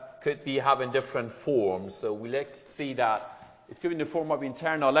could be having different forms. So we'll see that it could be in the form of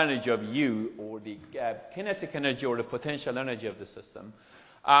internal energy of U, or the kinetic energy, or the potential energy of the system.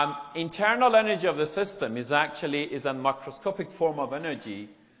 Internal energy of the system is actually a macroscopic form of energy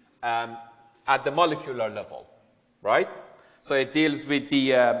at the molecular level, right? So it deals with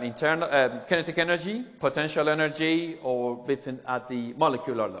the internal kinetic energy, potential energy, or at the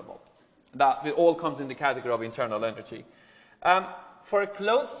molecular level. That all comes in the category of internal energy. For a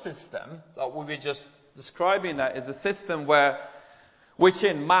closed system, that we were just describing, that is a system which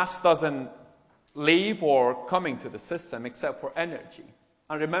in mass doesn't leave or coming to the system except for energy.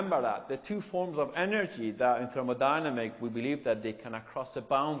 And remember that the two forms of energy that in thermodynamics we believe that they can cross a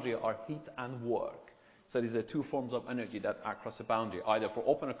boundary are heat and work. So these are two forms of energy that across a boundary, either for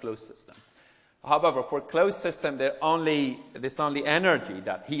open or closed system. However, for a closed system, there's only energy,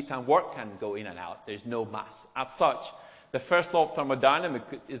 that heat and work can go in and out. There's no mass. As such, the first law of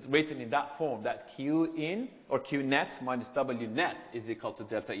thermodynamics is written in that form, that Q in, or Q net minus W net is equal to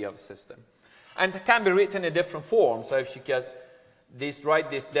delta E of the system. And it can be written in a different form. So if you write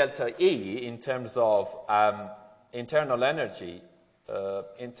this delta E in terms of internal energy,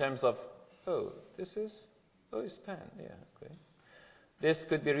 in terms of, it's pen, yeah, okay. This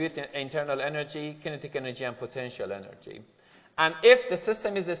could be written internal energy, kinetic energy, and potential energy. And if the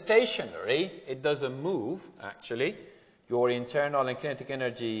system is stationary, it doesn't move, actually, your internal and kinetic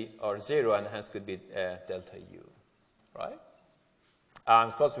energy are zero, and hence could be delta U, right?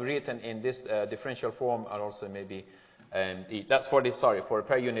 And of course, written in this differential form, and also maybe that's for a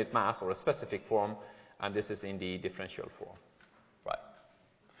per unit mass, or a specific form, and this is in the differential form, right?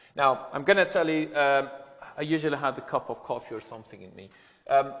 Now, I'm going to tell you, I usually have a cup of coffee or something in me.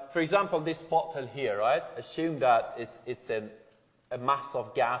 For example, this bottle here, right? Assume that it's a mass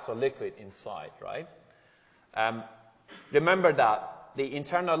of gas or liquid inside, right? Remember that the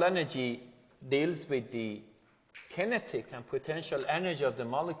internal energy deals with the kinetic and potential energy of the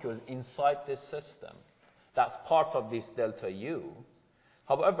molecules inside this system. That's part of this delta U.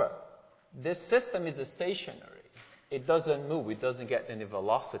 However, this system is stationary. It doesn't move. It doesn't get any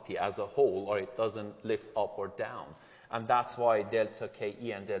velocity as a whole, or it doesn't lift up or down. And that's why delta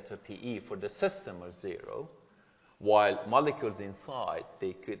KE and delta PE for the system are zero, while molecules inside,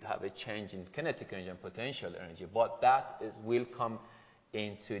 they could have a change in kinetic energy and potential energy. But that will come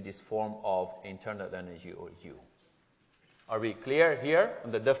into this form of internal energy, or U. Are we clear here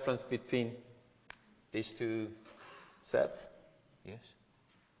on the difference between these two sets? Yes?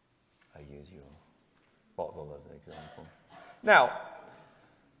 I use your bottle as an example. Now,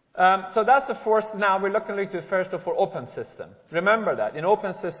 so that's the first. Now we're looking at the first for open system. Remember that in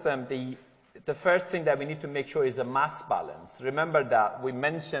open system, the first thing that we need to make sure is a mass balance. Remember that we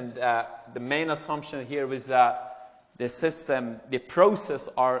mentioned the main assumption here was that the system, the process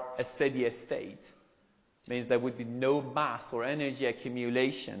are a steady state. Means there would be no mass or energy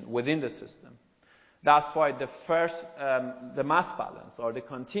accumulation within the system. That's why the first, the mass balance or the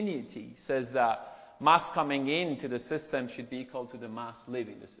continuity says that mass coming into the system should be equal to the mass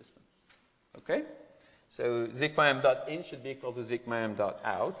leaving the system. Okay? So sigma m dot in should be equal to sigma m dot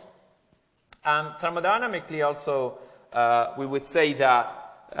out. And thermodynamically also, we would say that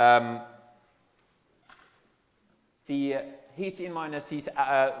the heat in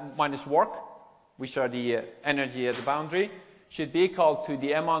minus work, which are the energy at the boundary, should be equal to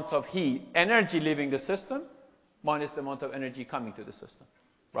the amount of heat, energy leaving the system, minus the amount of energy coming to the system,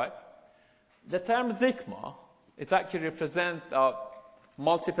 right? The term sigma, it actually represents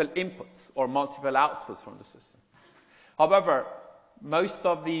multiple inputs or multiple outputs from the system. However, most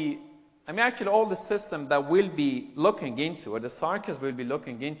of the, I mean, actually all the systems that we'll be looking into, or the circuits we'll be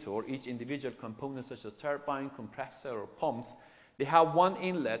looking into, or each individual component such as turbine, compressor, or pumps, they have one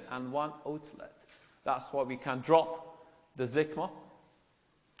inlet and one outlet. That's why we can drop the sigma.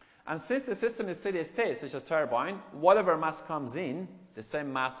 And since the system is steady state, such as turbine, whatever mass comes in, the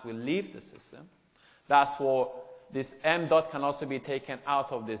same mass will leave the system. That's why this m dot can also be taken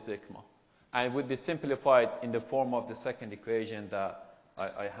out of this sigma. And it would be simplified in the form of the second equation that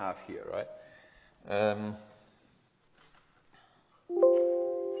I have here, right?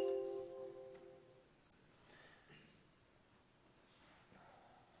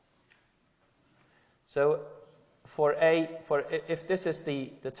 So if this is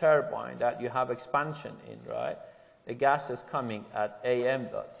the turbine that you have expansion in, right? The gas is coming at a m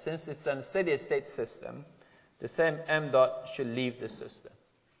dot. Since it's a steady state system, the same m dot should leave the system.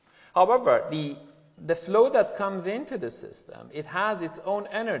 However, the flow that comes into the system, it has its own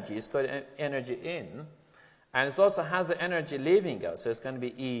energy. It's got energy in, and it also has the energy leaving out. So it's going to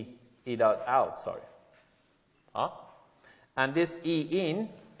be E dot out, sorry. And this E in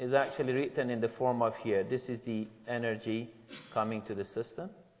is actually written in the form of here. This is the energy coming to the system.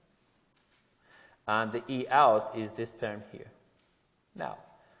 And the E out is this term here. Now,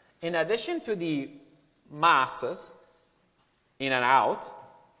 in addition to the masses in and out,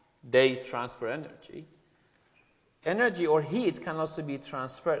 they transfer energy. Energy or heat can also be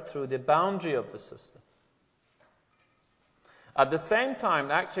transferred through the boundary of the system. At the same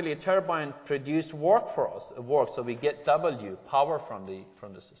time, actually, a turbine produces work for us, so we get W, power from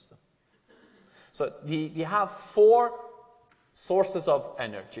the system. So you have four sources of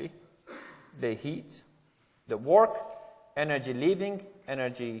energy: the heat, the work, energy leaving,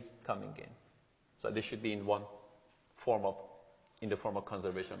 energy coming in. So this should be in one form of, in the form of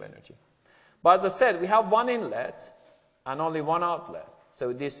conservation of energy. But as I said, we have one inlet and only one outlet.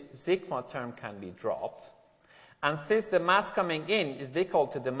 So this sigma term can be dropped. And since the mass coming in is equal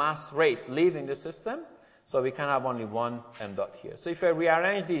to the mass rate leaving the system, so we can have only one m dot here. So if I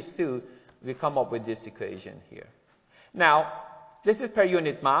rearrange these two, we come up with this equation here. Now, this is per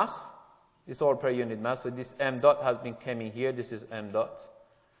unit mass. This is all per unit mass. So this m dot has been coming here. This is m dot.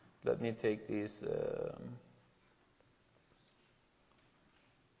 Let me take these.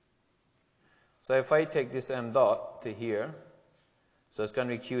 So if I take this m dot to here, so it's going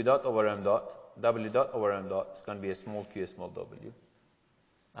to be q dot over m dot. W dot over m dot is going to be a small q, a small w.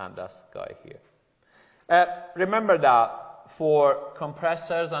 And that's the guy here. Remember that for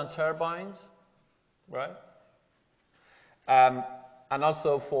compressors and turbines, right? And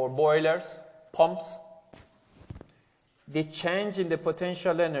also for boilers, pumps, the change in the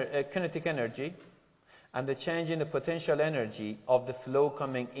potential kinetic energy and the change in the potential energy of the flow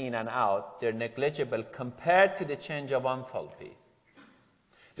coming in and out, they're negligible compared to the change of enthalpy.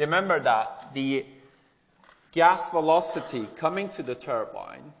 Remember that the gas velocity coming to the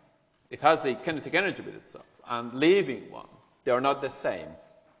turbine, it has a kinetic energy with itself, and leaving one, they are not the same,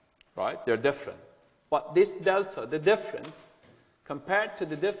 right? They're different. But this delta, the difference, compared to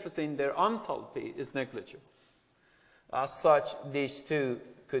the difference in their enthalpy, is negligible. As such, these two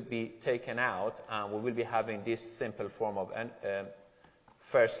could be taken out, and we will be having this simple form of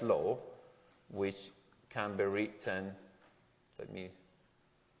first law, which can be written, let me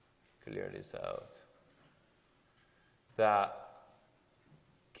clear this out, that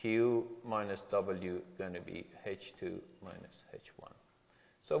Q minus W is going to be H2 minus H1.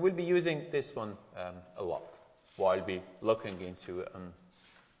 So we'll be using this one a lot while we'll be looking into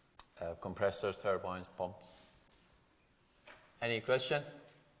compressors, turbines, pumps. Any question?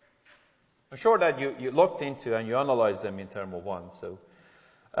 I'm sure that you looked into and you analyzed them in term of one. So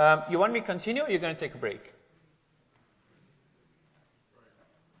you want me to continue, or you're going to take a break?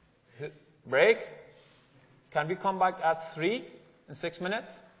 Break? Can we come back at 3 in 6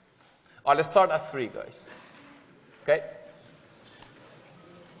 minutes? Or let's start at 3, guys. Okay?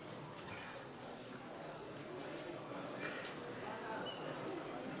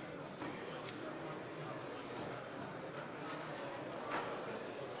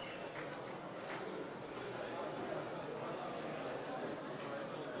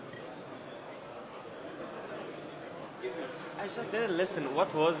 I just didn't listen.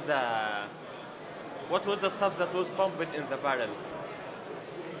 What was the stuff that was pumped in the barrel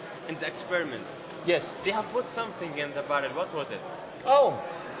in the experiment? Yes. They have put something in the barrel. What was it? Oh,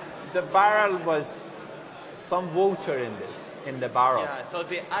 the barrel was some water in the barrel. Yeah. So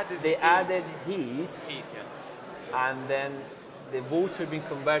they added. They steam. added heat, Heat. Yeah. and then the water being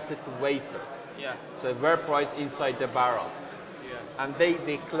converted to vapor. Yeah. So it vaporized inside the barrel. Yeah. And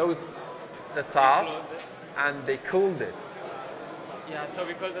they closed the top closed it. and they cooled it. Yeah, so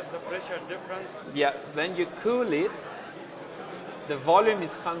because of the pressure difference. Yeah, when you cool it, the volume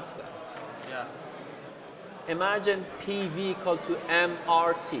is constant. Yeah. Imagine PV equal to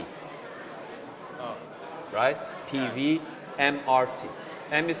MRT. Oh. Right? PV, MRT.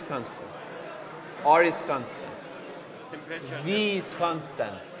 M is constant. R is constant. Temperature. V is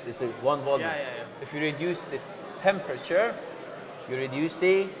constant. This is one volume. Yeah. If you reduce the temperature, you reduce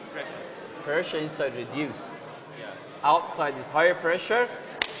the Pressure. pressure inside reduced. Yeah. Outside is higher pressure,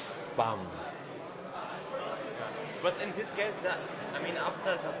 bam. But in this case, I mean,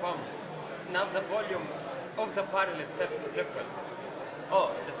 after the pump, now the volume of the barrel itself is different.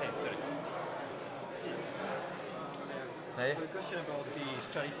 Oh, it's the same, sorry. Hey? A question about the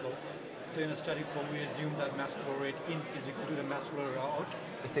study flow. So in a study flow, we assume that mass flow rate in is equal to the mass flow rate out.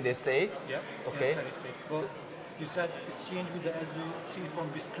 Steady state? Yeah. Okay. In a steady state. Well, you said it's changed with the, as we see from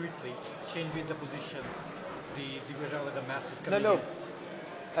discretely, change with the position, the wherever the mass is coming No.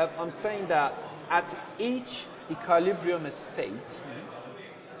 in. I'm saying that at each equilibrium state,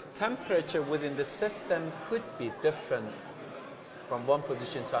 temperature within the system could be different from one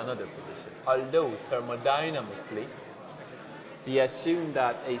position to another position. Although thermodynamically, we assume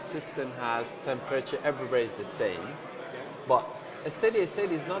that a system has temperature everywhere is the same, but a steady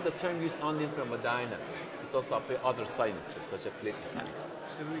state is not the term used only in thermodynamics. It's also applied to other sciences, such as fluid mechanics.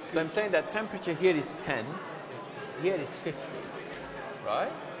 So I'm saying that temperature here is 10, here is 50,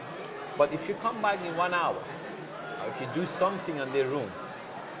 right? But if you come back in 1 hour, or if you do something in the room,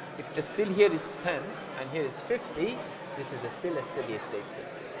 if the still here is 10 and here is 50, this is still a steady state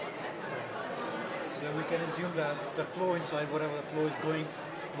system. So we can assume that the flow inside, whatever the flow is going,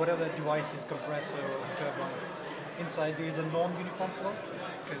 whatever the device is, compressor or turbine, inside there is a non-uniform flow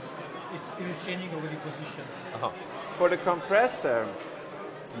because it's changing over the position. For the compressor,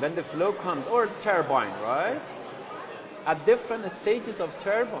 when the flow comes, or turbine, right? At different stages of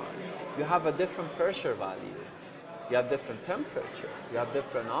turbine, you have a different pressure value. You have different temperature. You have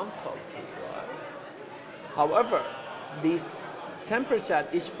different enthalpy, right? However, these temperature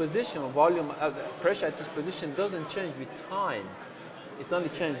at each position, or volume, pressure at each position doesn't change with time. It's only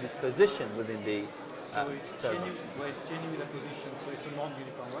changed with position within the So it's changing with the position, so it's a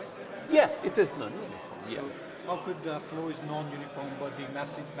non-uniform, right? Yes, it is non-uniform. Yeah. So how could the flow is non-uniform, but the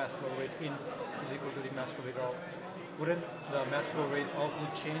mass flow rate in is equal to the mass flow rate out? Wouldn't the mass flow rate out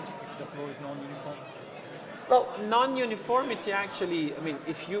would change if the flow is non-uniform? Well, non-uniformity actually, I mean,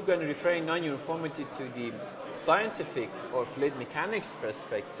 if you're going to refer non-uniformity to the scientific or fluid mechanics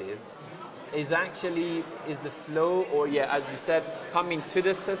perspective, is the flow, or as you said, coming to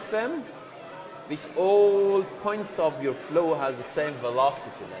the system, which all points of your flow has the same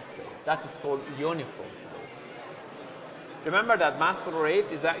velocity, let's say. That is called uniform flow. Remember that mass flow rate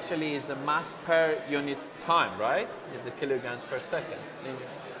is a mass per unit time, right? It's a kilograms per second.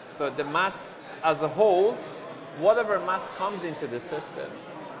 So the mass as a whole, whatever mass comes into the system,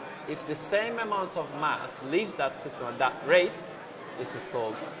 if the same amount of mass leaves that system at that rate, this is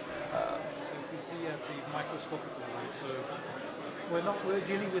called. So if we see at the microscopic level, so we're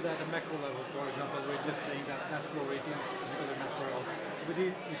dealing with at a macro level, for example, we're just saying that mass flow rate is equal to mass flow out. But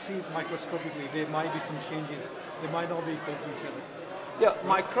you see microscopically, there might be some changes. They might not be equal to each other. Yeah,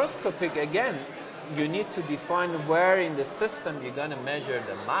 microscopic, again, you need to define where in the system you're going to measure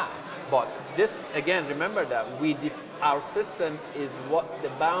the mass. But this, again, remember that our system is what the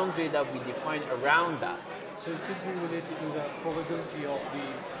boundary that we define around that. So it could be related to the probability of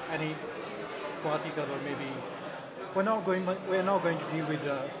any particles, or maybe we're not going to deal with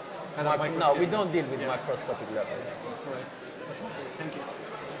the No, we don't deal with microscopic level. Right. That's awesome. Thank you.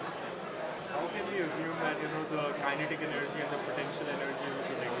 How can we assume that the kinetic energy and the potential energy will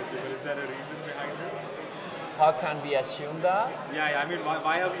be negligible? Is there a reason behind it? How can we assume that? Yeah. I mean,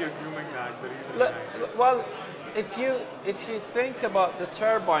 why are we assuming that? The reason behind it? Well, if you think about the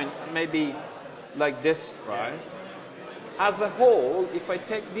turbine, maybe like this, right? As a whole, if I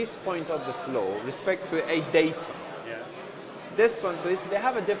take this point of the flow, respect to a datum, this one, they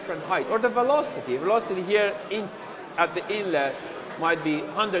have a different height, or the velocity. Velocity here at the inlet might be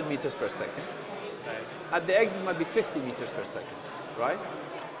 100 meters per second. At the exit might be 50 meters per second, right?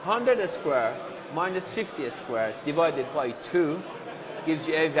 100 square minus 50 square divided by 2 gives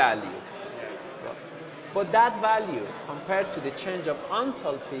you a value. But that value, compared to the change of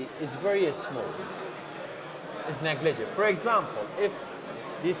enthalpy, is very small. It's negligible. For example, if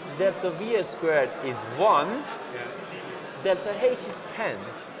this delta V squared is 1, delta H is 10.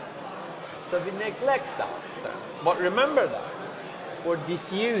 So we neglect that. But remember that for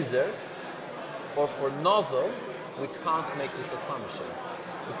diffusers or for nozzles, we can't make this assumption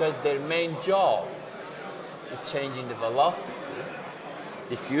because their main job is changing the velocity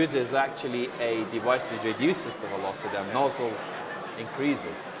diffuser is actually a device which reduces the velocity and nozzle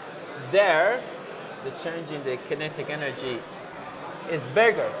increases. There, the change in the kinetic energy is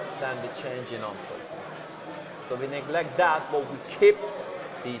bigger than the change in enthalpy. So we neglect that, but we keep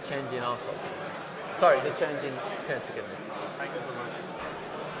the change in enthalpy. Sorry, the change in kinetic energy. Thank you so much.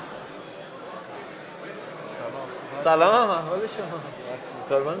 سلام احوال شما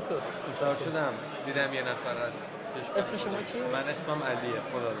قربان شد خوشحال شدم دیدم یه نفر از اسم شما چی؟ من اسمم علیه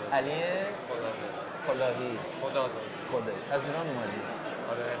خدا علی خدادی خدایی از ایران اومدی؟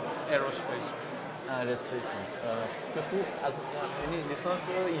 آره ایروسپیس ایروسپیس که خوب از یعنی لیسانس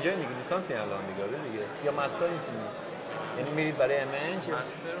رو اینجا میگی لیسانسی الان دیگه یا مستر میکنی؟ یعنی میرید برای امنج؟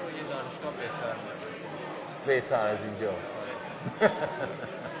 مستر رو یه دانشگاه بهتر از اینجا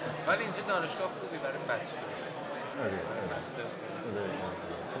ولی اینجا دانشگاه خوبی برای بچه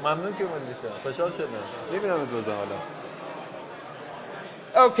ممنون که اومدی شما خوشحال شدم میبینم روزم حالا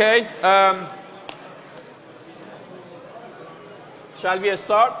Okay, shall we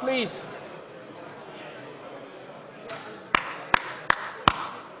start please?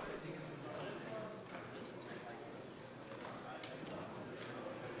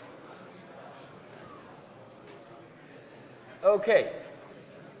 Okay.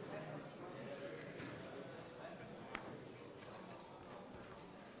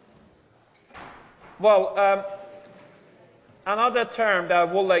 Well, another term that I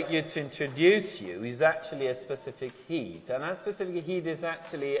would like you to introduce you is actually a specific heat. And a specific heat is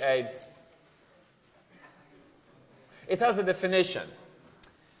actually it has a definition.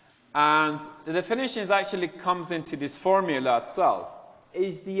 And the definition is actually comes into this formula itself.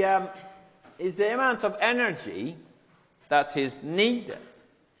 Is the amount of energy that is needed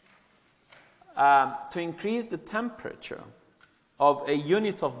to increase the temperature of a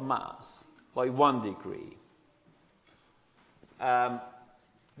unit of mass by 1 degree.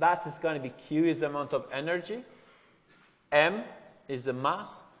 That is going to be Q is the amount of energy, M is the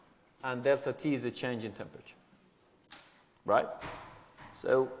mass, and delta T is the change in temperature. Right?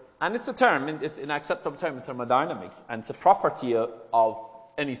 So, and it's a term, it's an acceptable term in thermodynamics, and it's a property of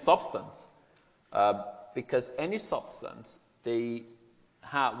any substance. Because any substance, they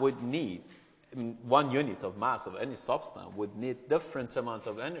would need, 1 unit of mass of any substance would need different amount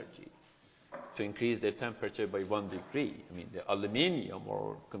of energy to increase their temperature by 1 degree. I mean, the aluminium,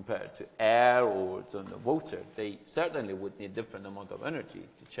 or compared to air or to the water, they certainly would need different amount of energy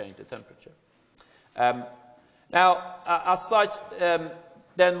to change the temperature. Now, as such,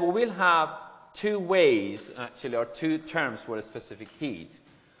 then we will have 2 ways, actually, or 2 terms for a specific heat.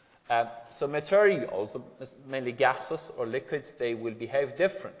 So materials, mainly gases or liquids, they will behave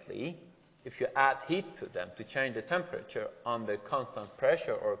differently if you add heat to them to change the temperature under constant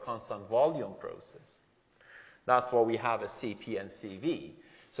pressure or constant volume process. That's why we have a CP and CV.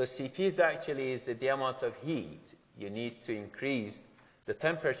 So CP is actually the amount of heat you need to increase the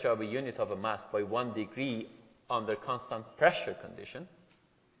temperature of a unit of a mass by 1 degree under constant pressure condition.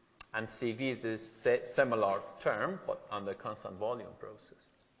 And CV is a similar term, but under constant volume process.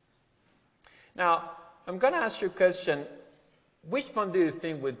 Now, I'm going to ask you a question. Which one do you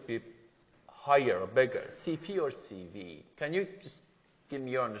think would be higher or bigger, CP or CV? Can you just give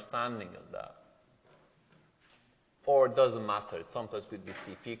me your understanding of that? Or it doesn't matter? It sometimes could be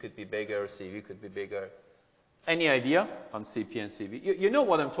CP could be bigger, CV could be bigger. Any idea on CP and CV? You know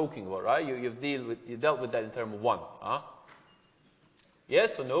what I'm talking about, right? You dealt with that in terms of 1. Huh?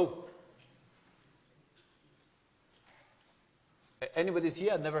 Yes or no? Anybody's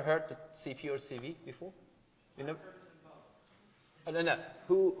here? I've never heard the CP or CV before? You know? I don't know.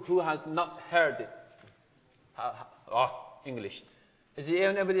 Who has not heard it? English. Is there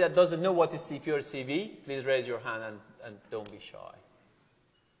anybody that doesn't know what is CP or CV? Please raise your hand and don't be shy.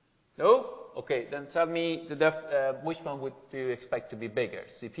 No? Okay, then tell me which one do you expect to be bigger,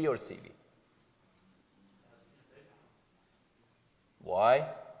 CP or CV? Why?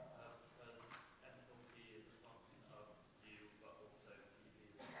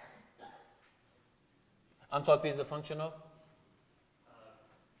 Enthalpy is a function of?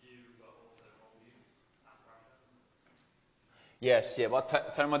 Yes, yeah,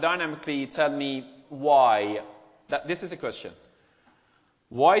 but thermodynamically tell me why. This is a question.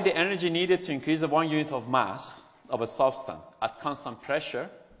 Why the energy needed to increase the 1 unit of mass of a substance at constant pressure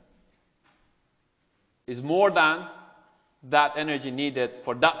is more than that energy needed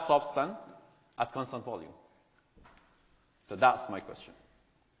for that substance at constant volume? So that's my question.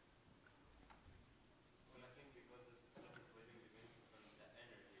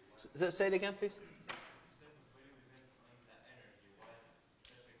 Say it again, please.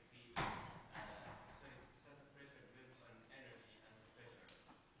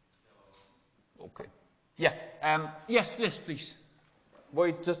 Yes, please. Were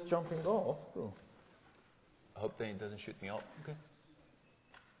you just jumping off? Oh. I hope that it doesn't shoot me up. Okay.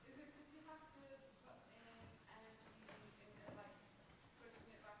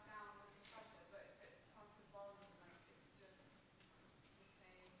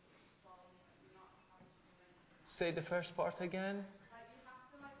 Say the first part again. You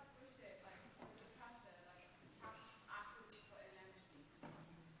have to switch it with the pressure, after we put in energy.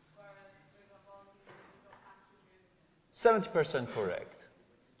 Whereas with a volume, you don't have to do anything. 70% correct.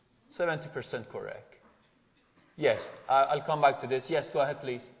 70% correct. Yes, I'll come back to this. Yes, go ahead,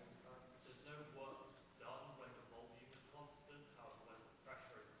 please. There's no work done when the volume is constant. However, when the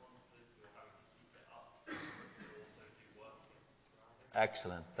pressure is constant, you're having to keep it up. You also do work against the surroundings.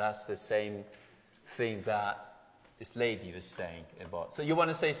 Excellent. That's the same thing that this lady was saying about. So you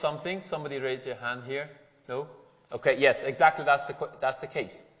want to say something? Somebody raise your hand here. No? Okay. Yes, exactly. That's the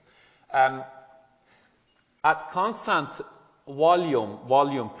case. At constant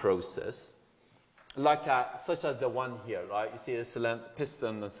volume process, such as the one here, right? You see a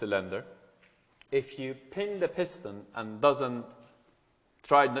piston and cylinder. If you pin the piston and doesn't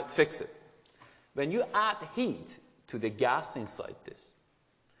try to fix it, when you add heat to the gas inside this,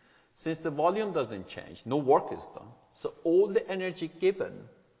 since the volume doesn't change, no work is done. So all the energy given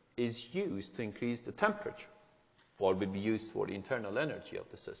is used to increase the temperature, or will be used for the internal energy of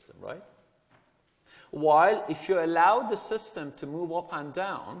the system, right? While if you allow the system to move up and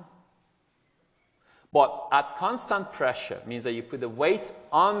down, but at constant pressure, means that you put the weight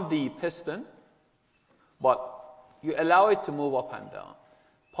on the piston, but you allow it to move up and down.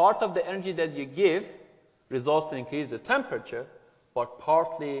 Part of the energy that you give results in increase the temperature, but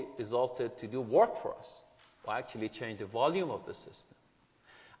partly resulted to do work for us, or actually change the volume of the system.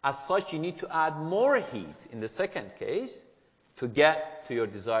 As such, you need to add more heat in the second case to get to your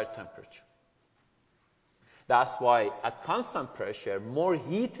desired temperature. That's why at constant pressure, more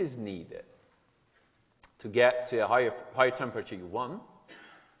heat is needed to get to a higher temperature you want,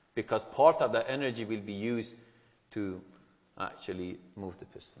 because part of the energy will be used to actually move the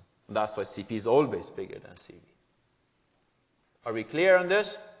piston. And that's why Cp is always bigger than Cv. Are we clear on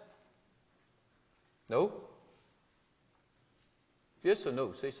this? No? Yes or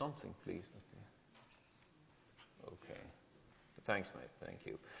no? Say something, please. Okay. Thanks, mate. Thank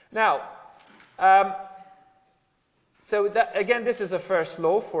you. Now, so that, again, this is a first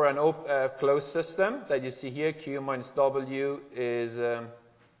law for an closed system that you see here. Q minus W is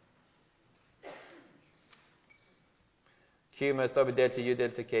Q minus W delta U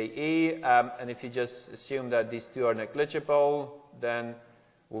delta KE. And if you just assume that these two are negligible, then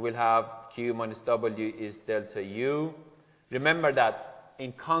we will have Q minus W is delta U. Remember that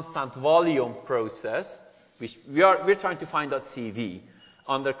in constant volume process, which we're trying to find out CV.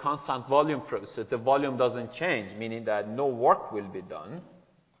 Under constant volume process, the volume doesn't change, meaning that no work will be done.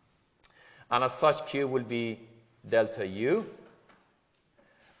 And as such, Q will be delta U.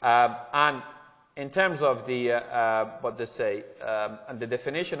 And in terms of the, what they say, and the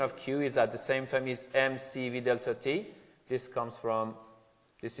definition of Q is at the same time is mCV delta T. This comes from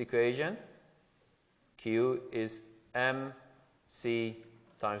this equation. Q is mC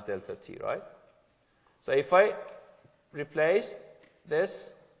times delta T, right? So if I replace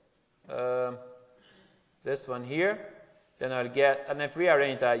this one here, then I'll get, and if we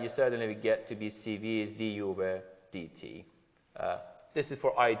rearrange that, you certainly will get to be Cv is du over dt. This is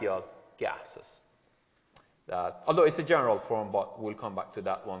for ideal gases. Although it's a general form, but we'll come back to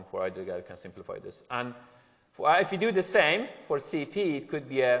that one for ideal gas. We can simplify this. And if you do the same for Cp, it could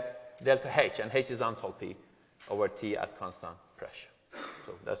be a delta H, and H is enthalpy over T at constant pressure.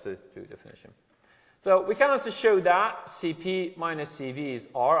 So that's the true definition. So we can also show that Cp minus Cv is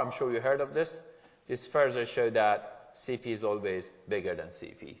R. I'm sure you heard of this. This further shows that Cp is always bigger than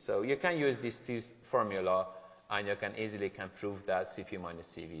Cv. So you can use this formula, and you can easily prove that Cp minus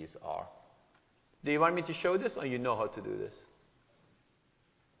Cv is R. Do you want me to show this, or you know how to do this?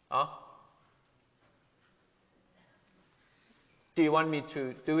 Huh? Do you want me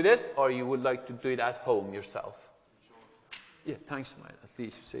to do this, or you would like to do it at home yourself? Yeah, thanks, mate. At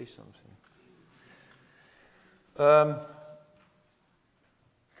least you say something.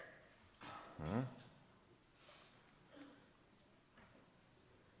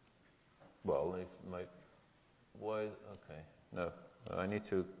 Well, if my why? Okay, no, I need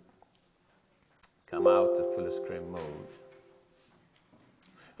to come out of full screen mode.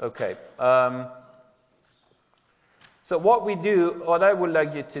 Okay. So what I would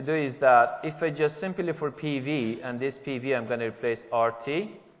like you to do is that if I just simply for PV and this PV, I'm going to replace RT.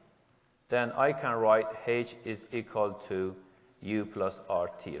 Then I can write H is equal to U plus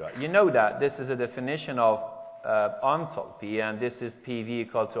RT, right? You know that this is a definition of enthalpy, and this is PV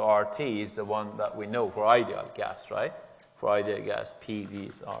equal to RT, is the one that we know for ideal gas, right? For ideal gas, PV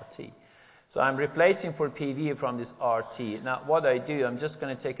is RT. So I'm replacing for PV from this RT. Now, what I do, I'm just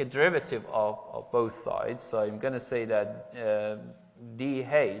going to take a derivative of both sides. So I'm going to say that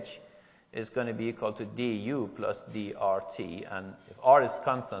dH is going to be equal to du plus dRT. And if R is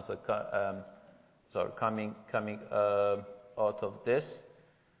constant, so coming out of this,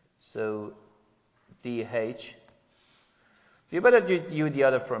 so dH. You better do the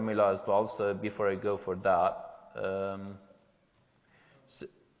other formula as well, so before I go for that.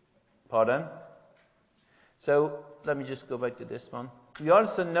 Pardon? So let me just go back to this one. We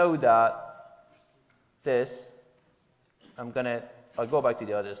also know that this, I'll go back to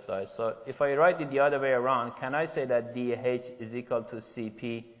the other slide. So if I write it the other way around, can I say that dH is equal to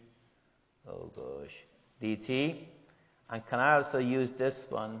Cp, oh gosh, dt? And can I also use this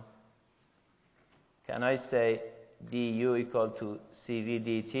one? Can I say du equal to Cv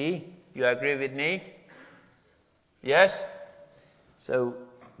dt? You agree with me? Yes? So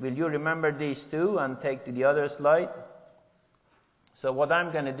will you remember these two and take to the other slide? So what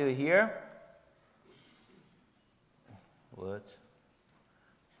I'm going to do here, what?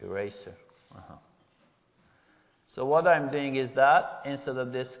 Eraser. So what I'm doing is that instead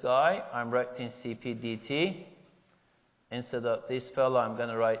of this guy, I'm writing Cp dt. Instead of this fellow, I'm going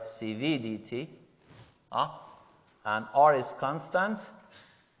to write Cv dt. And R is constant,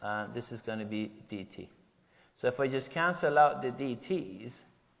 and this is going to be dt. So if I just cancel out the dt's,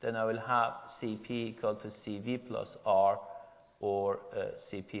 then I will have Cp equal to Cv plus R, or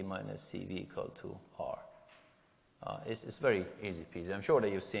Cp minus Cv equal to R. It's very easy peasy. I'm sure that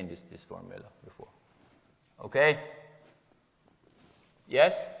you've seen this formula before. Okay?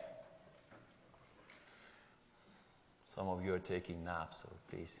 Yes? Some of you are taking naps, so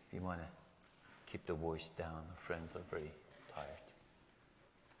please, if you want to keep the voice down, our friends are very tired.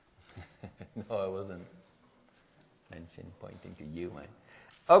 No, I wasn't pointing to you, man.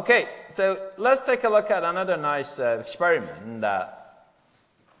 Okay, so let's take a look at another nice experiment that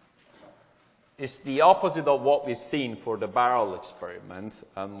is the opposite of what we've seen for the barrel experiment,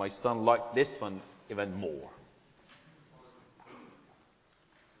 and my son liked this one even more.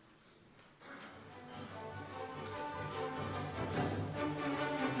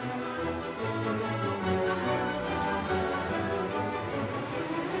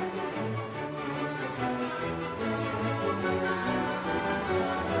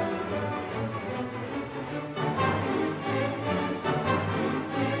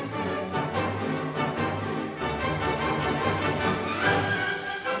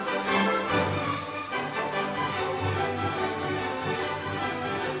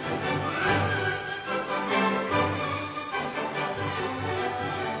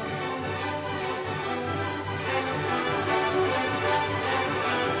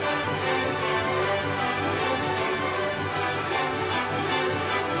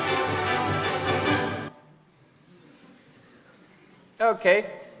 Okay.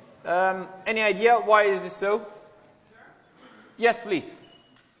 Any idea why is this so? Sir? Yes, please.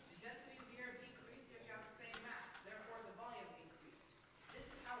 The density of the air decreased, yet you have the same mass. Therefore, the volume increased.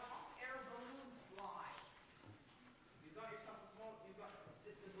 This is how hot air balloons fly. You've got yourself a small. You've got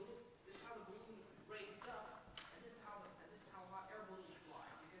the balloon. This is how the balloon raised up, and this is how hot air balloons fly.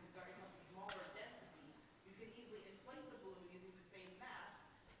 Because you've got yourself a smaller density, you can easily inflate the balloon using the same mass.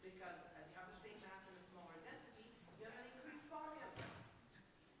 Because as you have the same mass and a smaller density, you have an increased volume.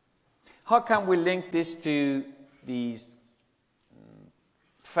 How can we link this to these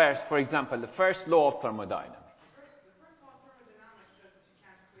first, for example, the first law of thermodynamics? The first law of thermodynamics says that you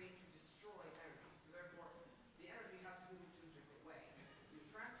can't create or destroy energy. So therefore, the energy has to move to a different way. You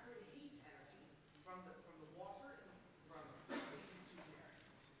transfer the heat energy from the water from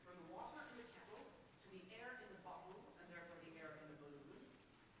the water in the kettle to the air in the bottle, and therefore the air in the balloon.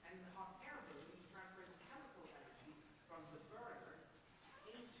 And in the hot air balloon, you transfer the chemical energy from the burners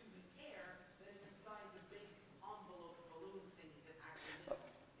into the air that is inside the big envelope balloon thing that actually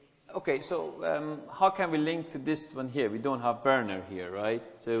makes you. Okay, so how can we link to this one here? We don't have burner here, right?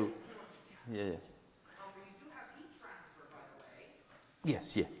 So, yeah. However, you do have heat transfer, by the way.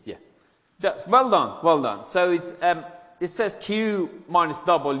 Yes, yeah. That's well done. So it's it says Q minus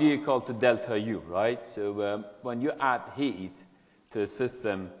W equal to delta U, right? So when you add heat to a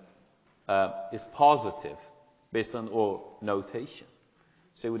system, it's positive based on our notation.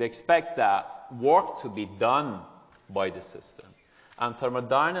 So you would expect that work to be done by the system. And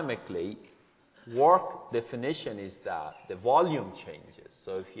thermodynamically, work definition is that the volume changes.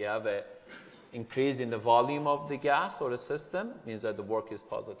 So if you have a increase in the volume of the gas or the system means that the work is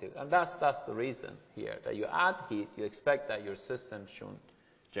positive. And that's the reason here, that you add heat, you expect that your system should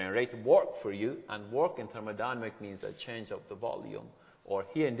generate work for you, and work in thermodynamics means a change of the volume, or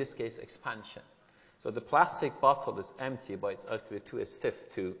here in this case, expansion. So the plastic bottle is empty, but it's actually too stiff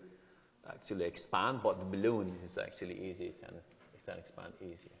to actually expand, but the balloon is actually easy, it can expand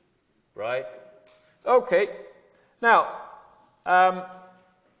easier, right? Okay, now,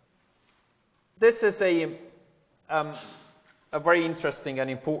 this is a very interesting and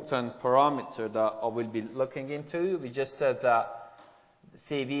important parameter that I will be looking into. We just said that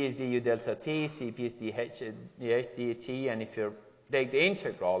Cv is du delta t, Cp is dh dt, and if you take the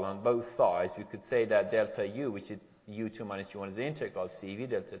integral on both sides, we could say that delta u, which is u2 minus u1, is the integral Cv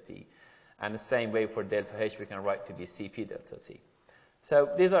delta t. And the same way for delta h, we can write to be Cp delta t. So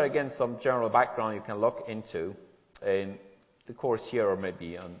these are, again, some general background you can look into in the course here, or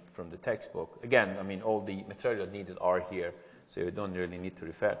maybe from the textbook. Again, I mean, all the material needed are here, so you don't really need to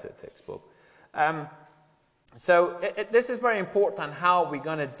refer to the textbook. So this is very important, how we're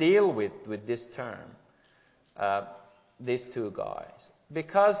going to deal with this term, these two guys.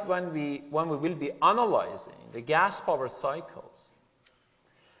 Because when we will be analyzing the gas power cycles,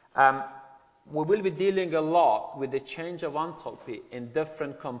 we will be dealing a lot with the change of enthalpy in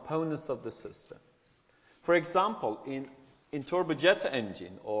different components of the system. For example, in turbojet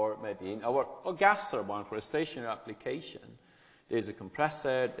engine, or maybe in our gas turbine for a stationary application, there's a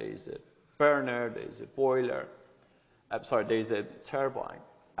compressor, there's a burner, there's a boiler, there's a turbine.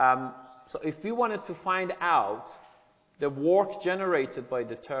 So if we wanted to find out the work generated by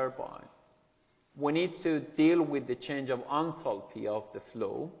the turbine, we need to deal with the change of enthalpy of the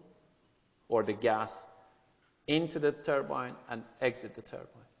flow, or the gas, into the turbine and exit the turbine.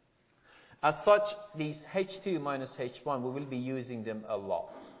 As such, these H2 minus H1, we will be using them a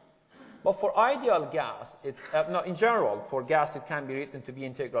lot. But for ideal gas, no, in general, for gas, it can be written to be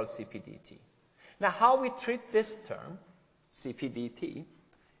integral Cp dt. Now, how we treat this term, Cp dt,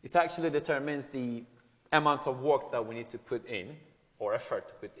 it actually determines the amount of work that we need to put in, or effort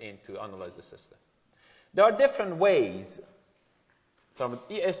to put in, to analyze the system. There are different ways.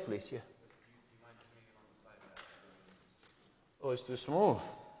 Yes, please, yeah. Oh, it's too small.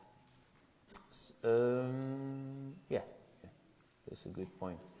 Yeah, that's a good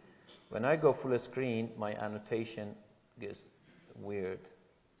point. When I go full screen, my annotation gets weird.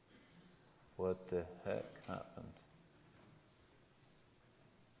 What the heck happened?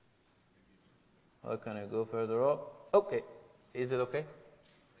 How can I go further up? Okay, is it okay?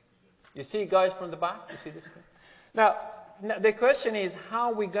 You see, guys, from the back? You see this? Now the question is,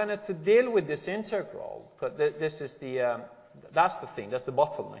 how are we going to deal with this integral? Because this is the that's the thing, that's the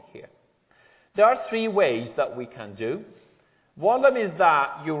bottleneck here. There are three ways that we can do. One of them is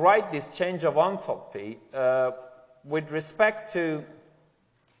that you write this change of enthalpy with respect to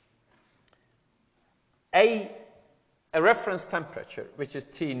a reference temperature, which is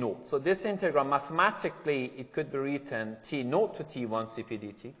T naught. So this integral, mathematically, it could be written T naught to T1 Cp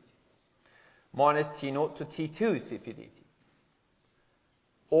dt minus T naught to T2 Cp dt.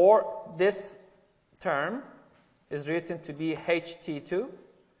 Or this term is written to be HT2,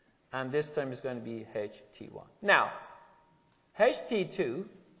 and this term is going to be HT1. Now, HT2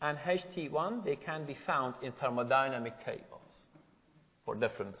 and HT1, they can be found in thermodynamic tables for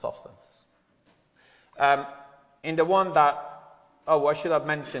different substances. In the one that, I should have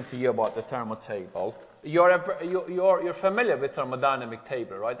mentioned to you about the thermo table. You're familiar with thermodynamic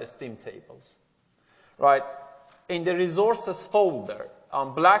table, right? The steam tables, right? In the resources folder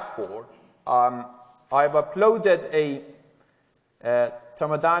on Blackboard, I've uploaded a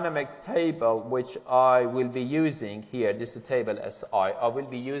thermodynamic table which I will be using here. This is the table SI. I will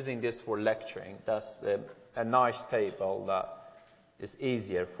be using this for lecturing. That's a nice table that is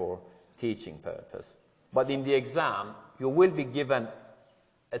easier for teaching purpose. But in the exam, you will be given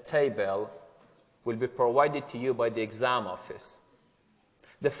a table, will be provided to you by the exam office.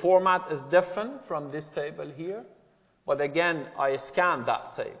 The format is different from this table here. But again, I scanned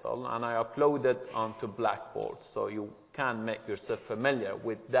that table and I uploaded it onto Blackboard, so you can make yourself familiar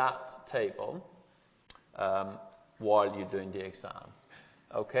with that table while you're doing the exam.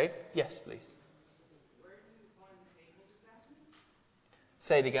 Okay? Yes, please. Where do you find the tables exactly?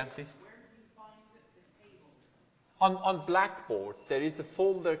 Say it again, please. Where do you find the tables? On Blackboard, there is a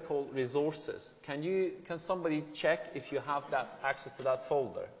folder called Resources. Can somebody check if you have that access to that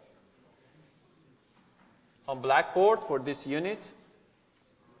folder? On Blackboard for this unit,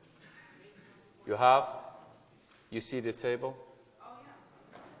 you see the table?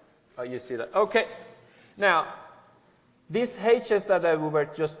 Oh, you see that? Okay. Now, these H's that we were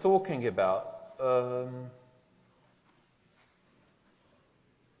just talking about,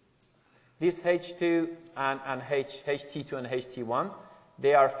 this H2 and HT2 and HT1,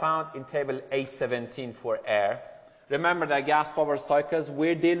 they are found in table A17 for air. Remember that gas power cycles,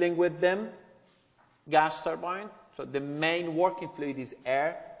 we're dealing with them, gas turbine. So the main working fluid is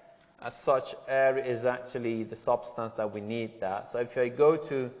air. As such, air is actually the substance that we need that. So if I go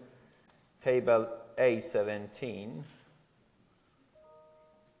to table A17,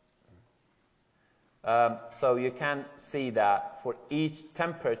 so you can see that for each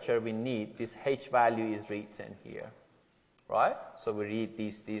temperature we need, this H value is written here, right? So we read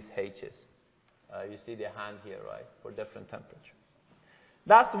these H's. You see the hand here, right, for different temperature.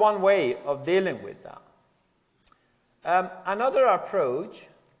 That's one way of dealing with that. Another approach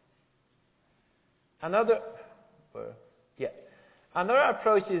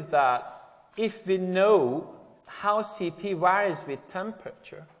is that if we know how Cp varies with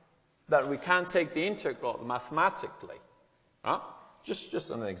temperature, that we can take the integral mathematically. Just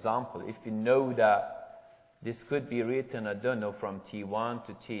an example, if you know that this could be written, I don't know, from T1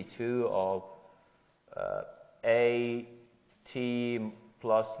 to T2 of AT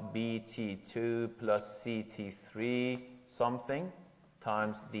plus BT2 plus CT3 something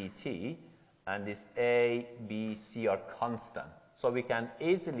times dt, and this A, B, C are constant. So we can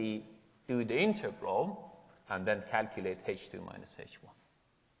easily do the integral and then calculate H2 minus H1.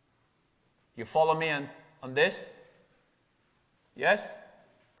 You follow me on this? Yes?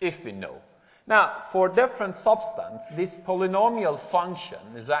 If we know. Now, for different substance, this polynomial function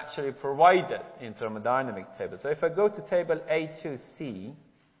is actually provided in thermodynamic table. So if I go to table A2C,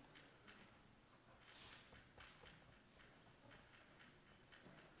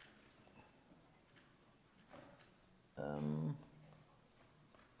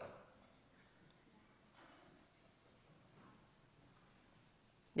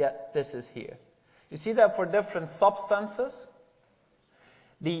 yeah, this is here. You see that for different substances,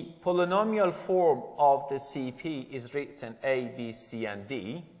 the polynomial form of the Cp is written A, B, C, and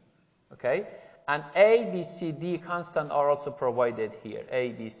D, okay? And A, B, C, D constant are also provided here,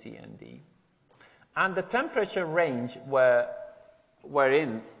 A, B, C, and D. And the temperature range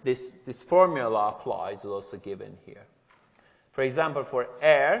wherein this formula applies is also given here. For example, for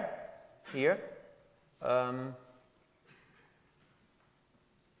air, here, oh,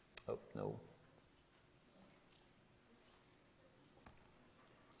 no.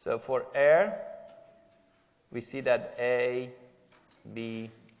 So for air, we see that A,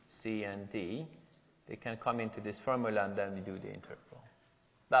 B, C, and D, they can come into this formula and then we do the integral.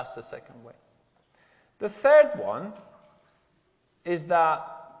 That's the second way. The third one is that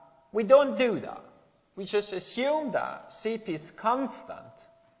we don't do that. We just assume that Cp is constant.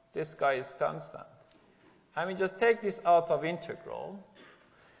 This guy is constant. And we just take this out of integral.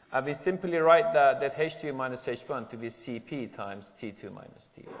 And we simply write that H2 minus H1 to be Cp times T2 minus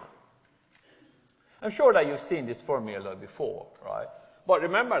T1. I'm sure that you've seen this formula before, right? But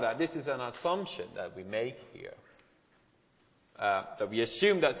remember that this is an assumption that we make here. That we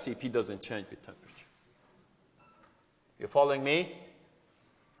assume that Cp doesn't change with temperature. You following me?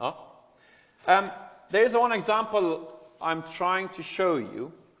 Huh? There is one example I'm trying to show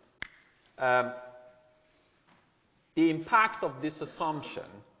you. The impact of this assumption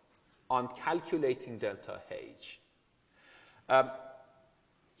on calculating delta H.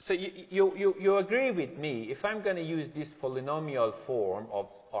 So you agree with me, if I'm going to use this polynomial form of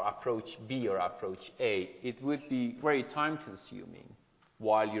or approach B or approach A, it would be very time consuming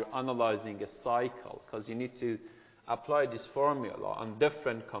while you're analyzing a cycle, because you need to apply this formula on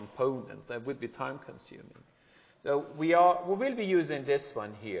different components. That would be time consuming. So we will be using this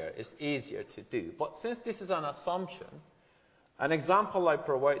one here. It's easier to do. But since this is an assumption, an example I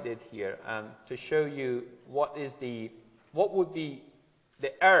provided here to show you what would be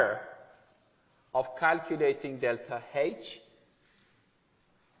the error of calculating delta H.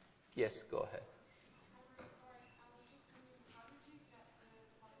 Yes, go ahead.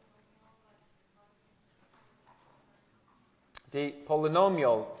 The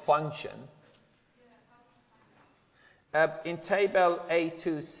polynomial function in table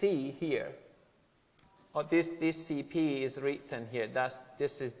A2C here. This Cp is written here.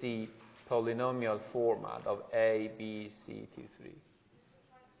 This is the polynomial format of A, B, C, T3.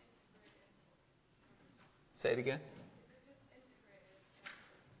 Say it again.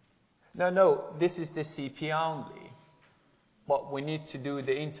 No, this is the Cp only. But we need to do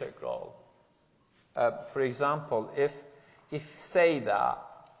the integral. For example, if say that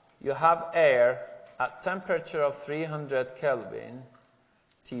you have air at temperature of 300 Kelvin,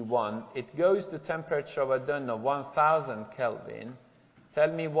 T1, it goes to temperature of, I don't know, 1000 Kelvin,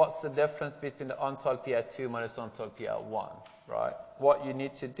 Tell me what's the difference between the enthalpy at 2 minus enthalpy at 1, right? What you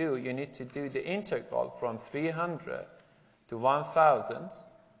need to do the integral from 300 to 1000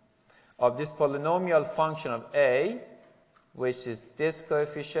 of this polynomial function of A, which is this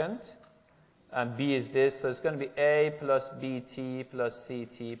coefficient, and B is this, so it's going to be A plus BT plus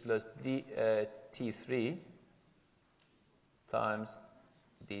CT plus T3 times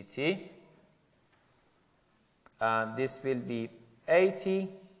dt. And this will be 80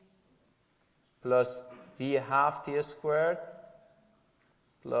 plus B half T squared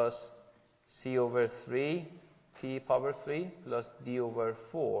plus C over 3 T power 3 plus D over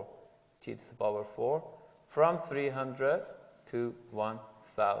 4 T to the power 4 from 300 to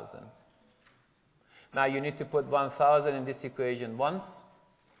 1000. Now you need to put 1000 in this equation once,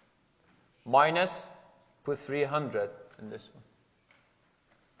 minus, put 300 in this one.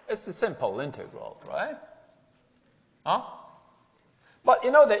 It's the simple integral, right? Huh? But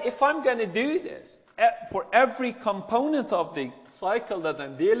you know that if I'm going to do this for every component of the cycle that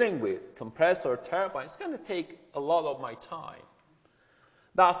I'm dealing with, compressor, turbine, it's going to take a lot of my time.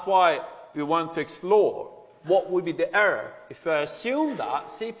 That's why we want to explore what would be the error if I assume that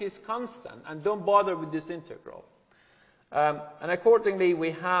Cp is constant and don't bother with this integral. And accordingly,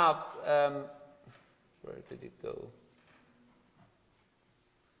 we have, where did it go?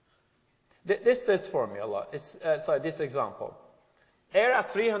 This formula, is, this example. Air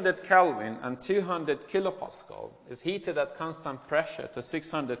at 300 Kelvin and 200 kilopascal is heated at constant pressure to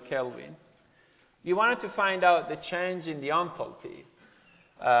 600 Kelvin. You wanted to find out the change in the enthalpy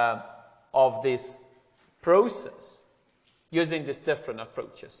of this process using these different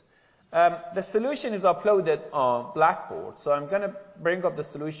approaches. The solution is uploaded on Blackboard, so I'm going to bring up the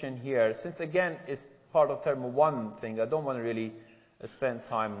solution here. Since, again, it's part of Thermo 1 thing, I don't want to really spend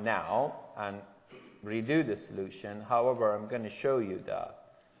time now and redo the solution. However, I'm going to show you that.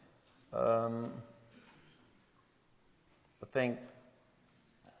 I think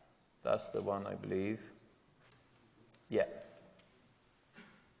that's the one, I believe. Yeah.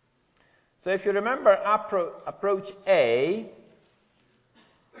 So if you remember approach A,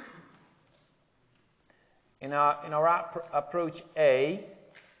 in our approach A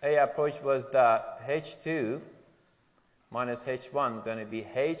approach was that H2 minus H1 going to be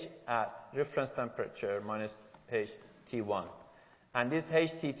H at reference temperature minus HT1. And this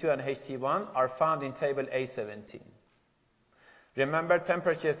HT2 and HT1 are found in table A17. Remember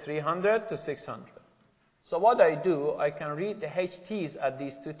temperature 300 to 600. So what I do, I can read the HTs at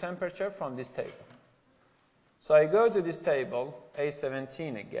these two temperatures from this table. So I go to this table,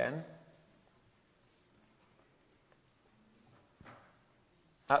 A17 again.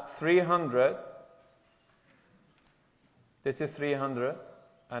 At 300, this is 300,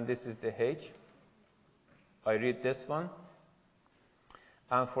 and this is the H. I read this one.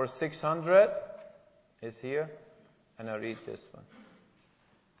 And for 600 is here, and I read this one.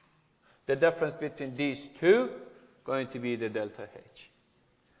 The difference between these two going to be the delta H.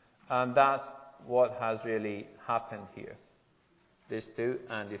 And that's what has really happened here. These two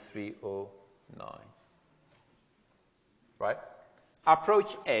and the 309. Right?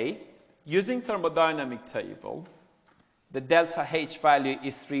 Approach A, using thermodynamic table, the delta H value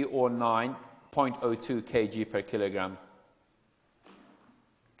is 309.02 kg per kilogram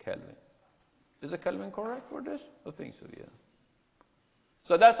Kelvin. Is a Kelvin correct for this? I think so, yeah.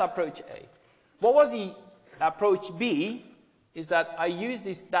 So that's approach A. What was the approach B? Is that I use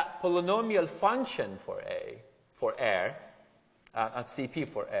that polynomial function for air, and Cp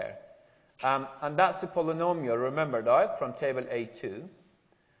for air. And that's the polynomial, remember that, from table A2,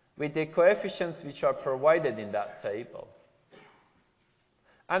 with the coefficients which are provided in that table.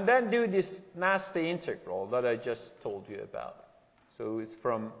 And then do this nasty integral that I just told you about. So it's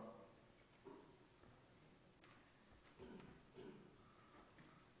from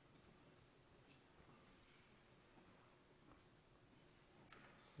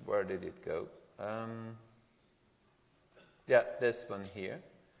where did it go? Yeah, this one here.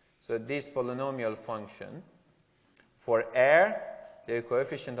 So this polynomial function for air, the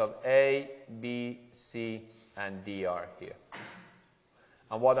coefficient of A, B, C, and D are here.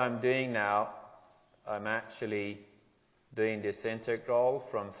 And what I'm doing now, I'm actually doing this integral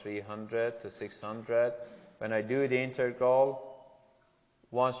from 300 to 600. When I do the integral,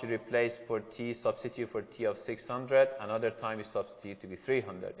 once you replace for t, substitute for t of 600, another time you substitute to be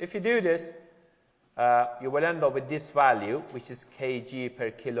 300. If you do this, you will end up with this value, which is kg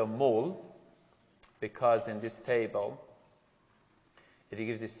per kilomole, because in this table, it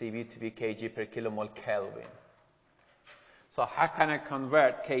gives the Cv to be kg per kilomole Kelvin. So how can I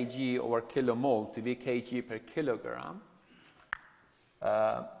convert kg over kilomole to be kg per kilogram?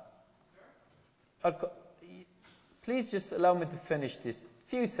 Okay. Please just allow me to finish this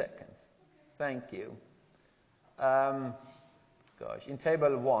few seconds. Thank you. Gosh, in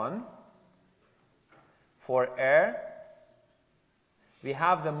table 1, for air, we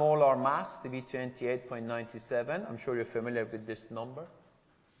have the molar mass to be 28.97. I'm sure you're familiar with this number.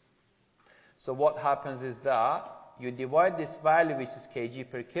 So what happens is that you divide this value, which is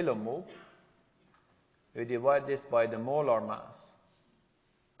kg per kilomole, you divide this by the molar mass,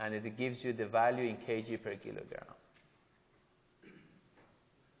 and it gives you the value in kg per kilogram.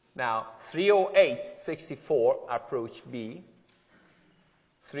 Now, 308.64 approach B,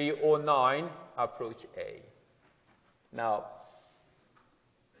 309 approach A. Now,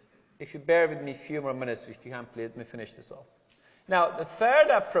 if you bear with me a few more minutes, if you can, please let me finish this off. Now, the third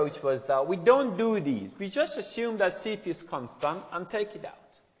approach was that we don't do these. We just assume that Cp is constant and take it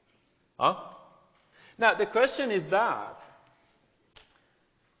out. Huh? Now, the question is that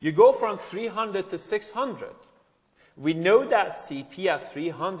you go from 300 to 600. We know that Cp at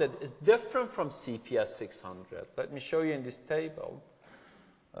 300 is different from Cp at 600. Let me show you in this table.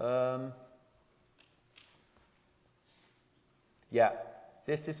 Yeah,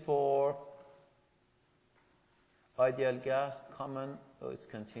 this is for ideal gas, common, oh, it's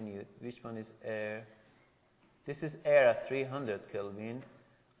continued. Which one is air? This is air at 300 Kelvin.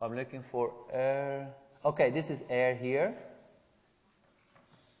 I'm looking for air. Okay, this is air here.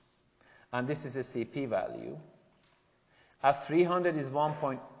 And this is a Cp value. At 300 is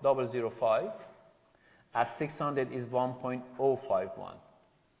 1.005. At 600 is 1.051.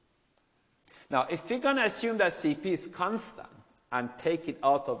 Now, if we're going to assume that Cp is constant and take it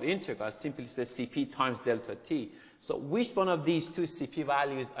out of the integral, simply say Cp times delta T. So which one of these two Cp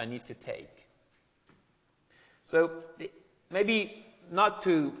values I need to take? So maybe not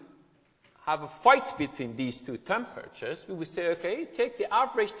to have a fight between these two temperatures, we would say, okay, take the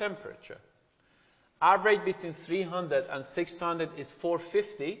average temperature. Average between 300 and 600 is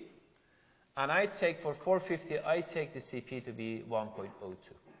 450. And I take, for 450, I take the Cp to be 1.02.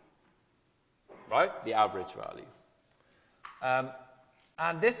 Right? The average value. And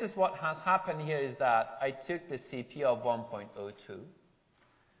this is what has happened here is that I took the Cp of 1.02.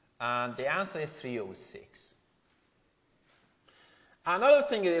 And the answer is 306. Another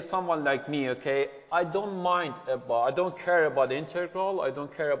thing is, if someone like me, okay, I don't care about the integral, I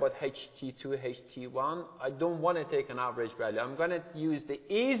don't care about HT2, HT1, I don't want to take an average value. I'm going to use the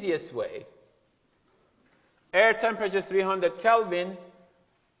easiest way. Air temperature 300 Kelvin,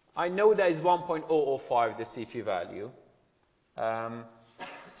 I know that is 1.005, the Cp value.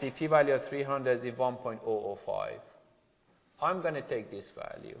 Cp value of 300 is 1.005. I'm going to take this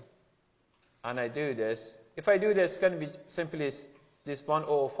value. And I do this. If I do this, it's going to be simply this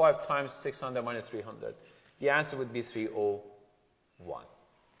 1.005 times 600 minus 300. The answer would be 301.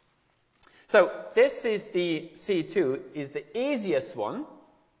 So this is the C2, is the easiest one,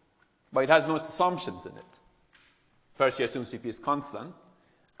 but it has most assumptions in it. First, you assume Cp is constant.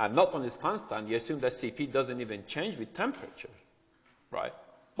 And not only is constant, you assume that Cp doesn't even change with temperature, right?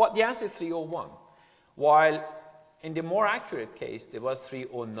 But the answer is 301. While in the more accurate case, there was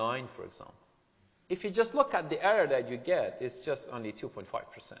 309, for example. If you just look at the error that you get, it's just only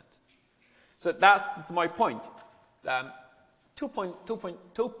 2.5%. So that's my point.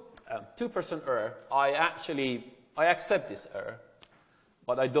 2% error, I accept this error,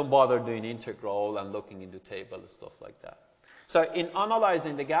 but I don't bother doing integral and looking into table and stuff like that. So in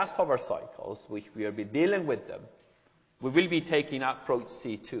analyzing the gas power cycles, which we will be dealing with them, we will be taking approach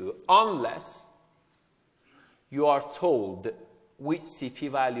C2 unless you are told which Cp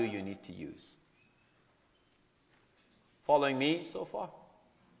value you need to use. Following me so far?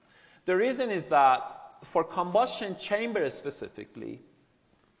 The reason is that for combustion chambers specifically,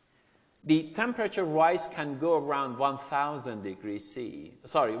 the temperature rise can go around 1,000 degrees C.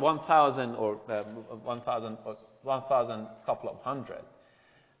 Sorry, 1,000 or 1,000 couple of hundred.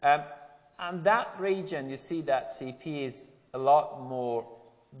 And that region, you see that Cp is a lot more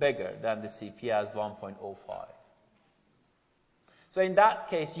bigger than the Cp as 1.05. So in that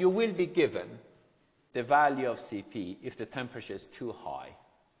case, you will be given the value of Cp if the temperature is too high,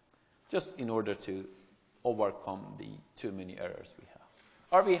 just in order to overcome the too many errors we have.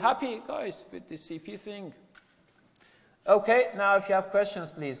 Are we happy, guys, with the Cp thing? Okay, now if you have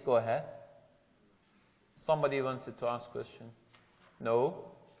questions, please go ahead. Somebody wanted to ask a question?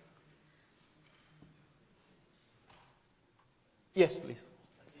 No? Yes, please.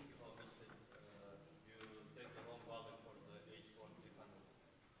 I think you obviously you take the wrong value for the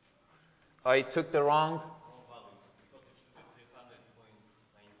H4300. I took the wrong? Wrong value, because it should be 300.19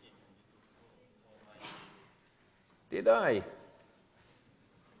 and you took 490. Did I?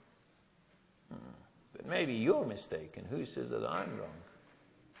 maybe you're mistaken. Who says that I'm wrong?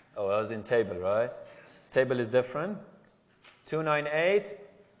 Oh, I was in table, right? Table is different. 298.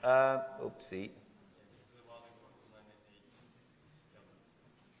 Oopsie.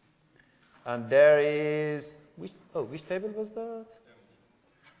 And there is, which table was that?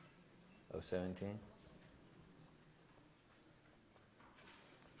 17. Oh, 17.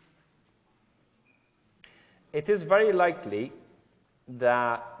 It is very likely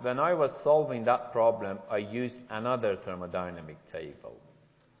that when I was solving that problem, I used another thermodynamic table.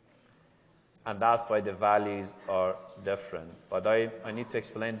 And that's why the values are different. But I need to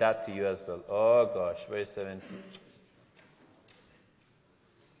explain that to you as well. Oh gosh, where is 17?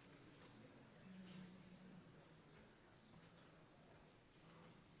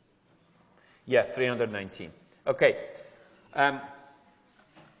 Yeah, 319. Okay.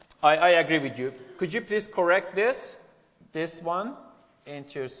 I agree with you. Could you please correct this one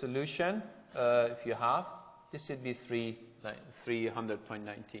into your solution, if you have? This should be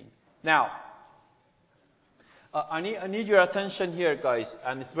 300.19. Now, I need your attention here, guys,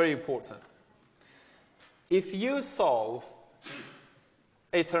 and it's very important. If you solve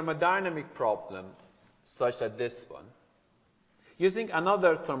a thermodynamic problem, such as this one, using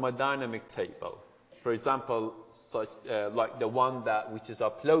another thermodynamic table, for example, such like the one which is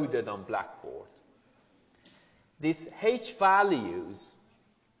uploaded on Blackboard, these H values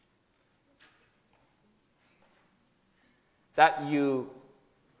that you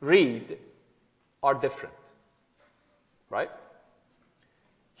read are different, right?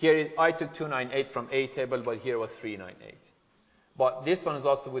 Here I took 298 from A table, but here was 398. But this one is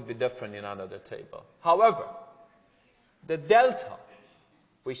also would be different in another table. However, the delta,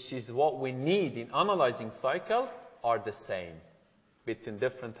 which is what we need in analyzing cycle, are the same between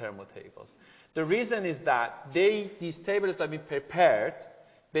different thermotables. The reason is that these tables have been prepared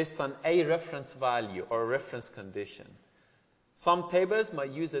based on a reference value or a reference condition. Some tables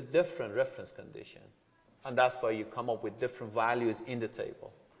might use a different reference condition, and that's why you come up with different values in the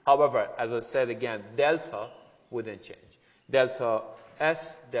table. However, as I said again, delta wouldn't change. Delta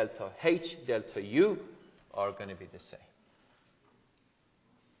S, delta H, delta U are going to be the same.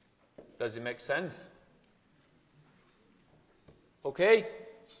 Does it make sense? Okay?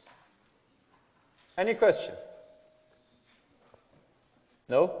 Any question?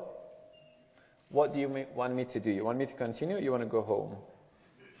 No? What do you want me to do? You want me to continue or you want to go home?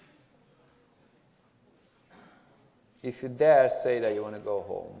 If you dare say that you want to go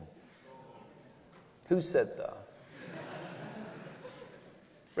home. Who said that?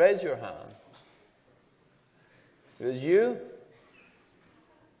 Raise your hand. It was you?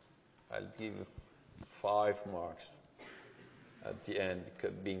 I'll give you 5 marks at the end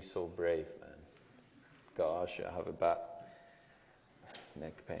because being so brave, man. Gosh, I have a bad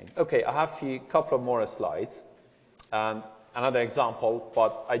neck pain. Okay, I have a couple of more slides. Another example,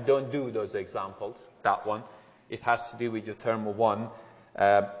 but I don't do those examples, that one. It has to do with your thermal 1.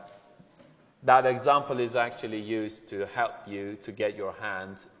 That example is actually used to help you to get your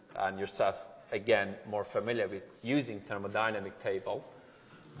hands and yourself, again, more familiar with using thermodynamic table.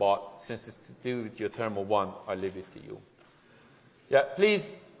 But since it's to do with your thermal 1, I leave it to you. Yeah, please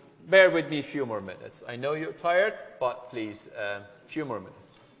bear with me a few more minutes. I know you're tired, but please, a few more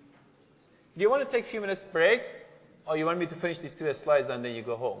minutes. Do you want to take a few minutes break? Or you want me to finish these 2 slides and then you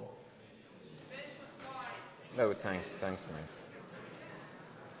go home? Finish the slides. No, thanks, man.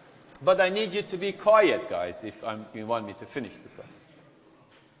 But I need you to be quiet, guys, if you want me to finish this up.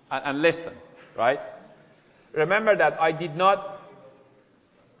 And listen, right? Remember that I did not...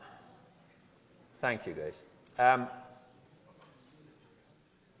 Thank you, guys.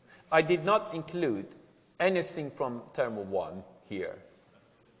 I did not include anything from thermal 1 here.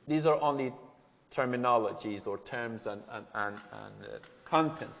 These are only terminologies or terms and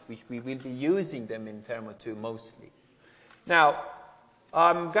contents which we will be using them in thermal 2 mostly. Now,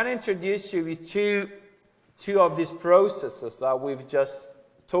 I'm going to introduce you with two of these processes that we've just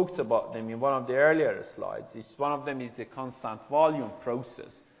talked about them in one of the earlier slides. One of them is the constant volume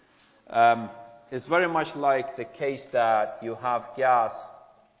process. It's very much like the case that you have gas.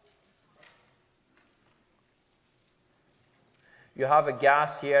 You have a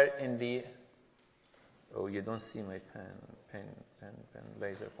gas here in the... Oh, you don't see my pen,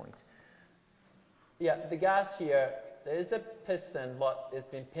 laser point. Yeah, the gas here, there is a piston, but it's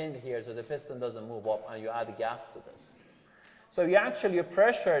been pinned here, so the piston doesn't move up, and you add the gas to this. So your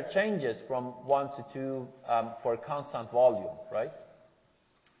pressure changes from 1 to 2 for a constant volume, right?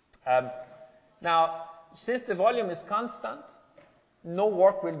 Now, since the volume is constant, no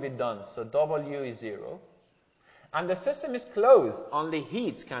work will be done, so W is 0. And the system is closed, only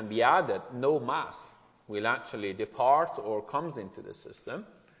heats can be added, no mass will actually depart or comes into the system.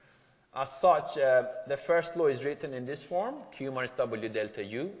 As such, the first law is written in this form, Q minus W delta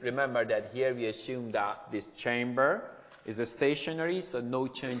U. Remember that here we assume that this chamber is a stationary, so no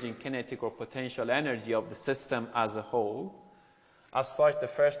change in kinetic or potential energy of the system as a whole. As such, the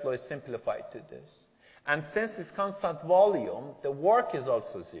first law is simplified to this. And since it's constant volume, the work is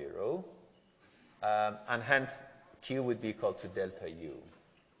also 0, and hence Q would be equal to delta U.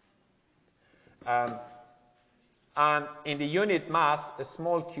 And in the unit mass, a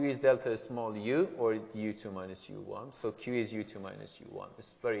small q is delta small u, or u2 minus u1. So q is u2 minus u1.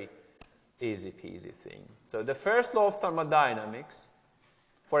 It's a very easy peasy thing. So the first law of thermodynamics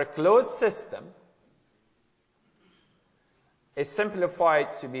for a closed system is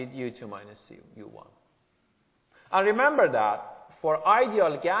simplified to be u2 minus u1. And remember that for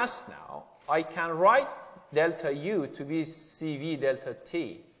ideal gas now, I can write delta u to be Cv delta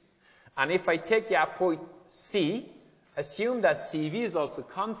T. And if I take the point C, assume that Cv is also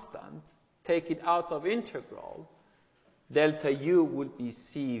constant, take it out of integral, delta U would be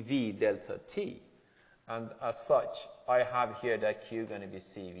Cv delta T. And as such, I have here that Q going to be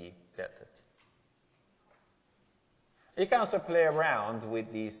Cv delta T. You can also play around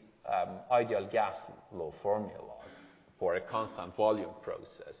with these ideal gas law formulas for a constant volume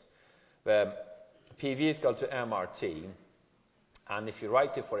process, where PV is equal to MRT. And if you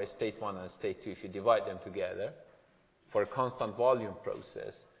write it for a state 1 and state 2, if you divide them together, for a constant volume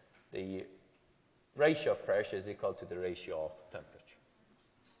process, the ratio of pressure is equal to the ratio of temperature.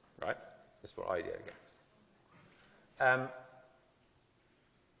 Right? That's for ideal gas.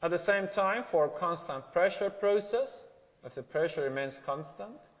 At the same time, for a constant pressure process, if the pressure remains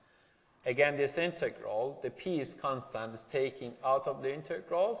constant, again, this integral, the P is constant, is taking out of the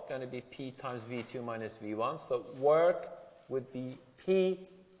integral. It's going to be P times V2 minus V1. So work would be P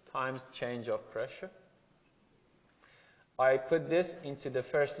times change of pressure. I put this into the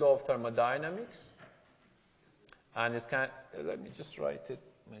first law of thermodynamics. And it's kind of, let me just write it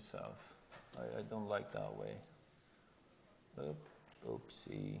myself. I don't like that way.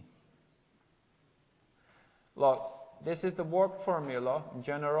 Oopsie. Look, this is the work formula in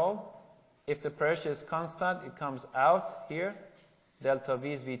general. If the pressure is constant, it comes out here. Delta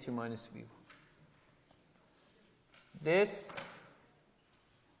V is V2 minus V1. This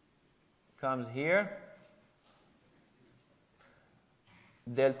comes here.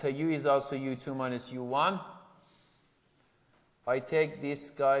 Delta U is also U2 minus U1. I take this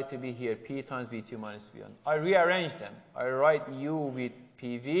guy to be here, P times V2 minus V1. I rearrange them. I write U with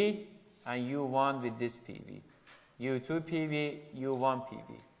PV and U1 with this PV. U2 PV, U1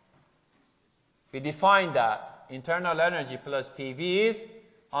 PV. We define that internal energy plus PV is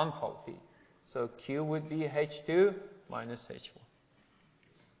enthalpy. So Q would be H2 minus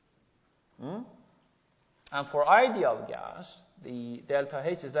H1. And for ideal gas, the delta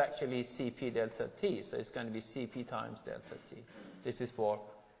H is actually Cp delta T. So it's going to be Cp times delta T. This is for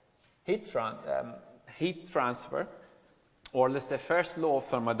heat transfer, or let's say first law of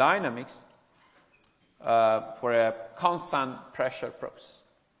thermodynamics for a constant pressure process.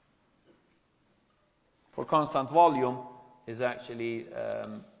 For constant volume is actually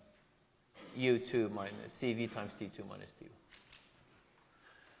U2 minus Cv times T2 minus T1.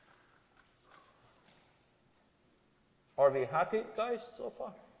 Are we happy, guys, so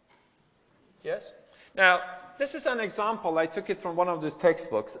far? Yes? Now, this is an example. I took it from one of these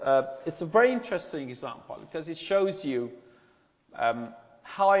textbooks. It's a very interesting example because it shows you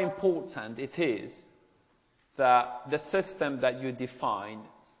how important it is that the system that you define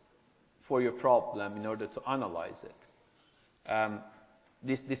for your problem in order to analyze it.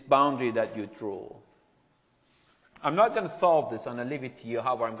 This boundary that you draw. I'm not going to solve this and I'll leave it to you.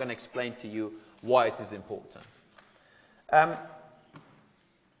 However, I'm going to explain to you why it is important.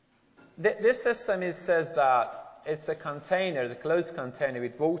 This system says that it's a container, it's a closed container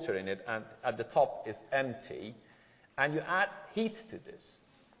with water in it, and at the top is empty, and you add heat to this.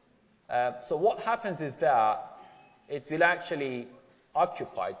 So what happens is that it will actually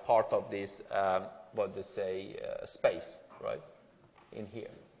occupy part of this, what they say, space, right, in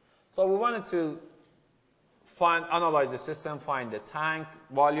here. So we wanted to analyze the system, find the tank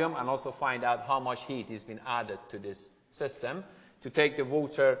volume, and also find out how much heat is being added to this system to take the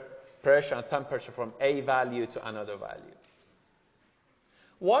water pressure and temperature from a value to another value.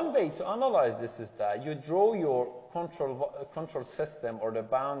 One way to analyze this is that you draw your control system or the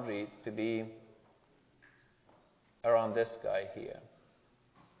boundary to be around this guy here.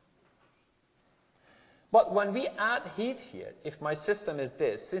 But when we add heat here, if my system is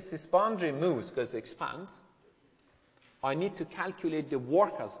this, since this boundary moves because it expands, I need to calculate the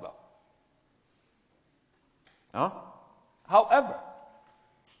work as well. However,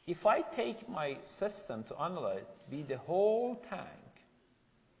 if I take my system to analyze, be the whole tank,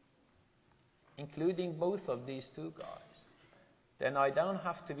 including both of these two guys, then I don't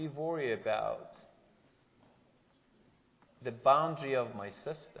have to be worried about the boundary of my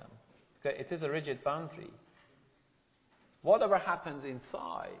system. Okay, it is a rigid boundary. Whatever happens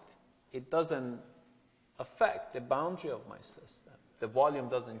inside, it doesn't affect the boundary of my system. The volume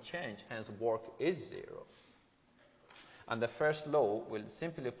doesn't change, hence work is zero. And the first law will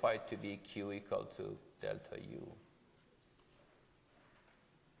simplify to be Q equal to delta U.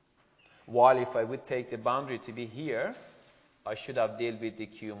 While if I would take the boundary to be here, I should have dealt with the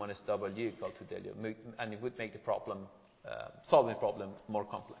Q minus W equal to delta U, and it would make the problem, solving the problem more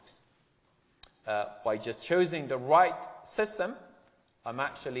complex. By just choosing the right system, I'm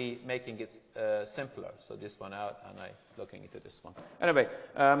actually making it simpler. So this one out, and I'm looking into this one. Anyway,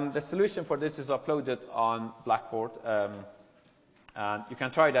 the solution for this is uploaded on Blackboard. And you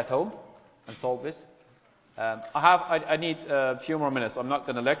can try it at home and solve this. I need a few more minutes. I'm not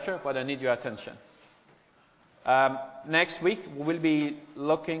going to lecture, but I need your attention. Next week, we will be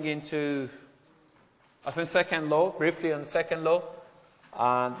looking into, I think, second law, briefly on second law,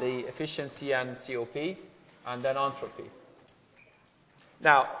 and the efficiency and COP, and then entropy.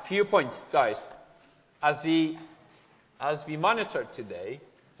 Now, few points, guys. As we monitor today,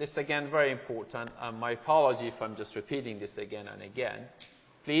 this again very important, and my apology if I'm just repeating this again and again.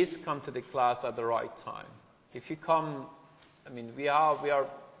 Please come to the class at the right time. If you come, I mean, we are 1.5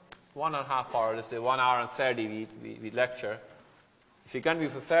 hours, let's say 1 hour and 30 we lecture. If you're going to be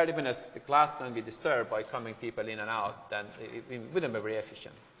for 30 minutes, the class is going to be disturbed by coming people in and out, then it wouldn't be very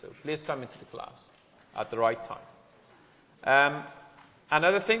efficient. So please come into the class at the right time.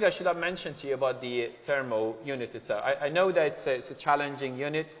 Another thing I should have mentioned to you about the thermo unit itself. I know that it's a challenging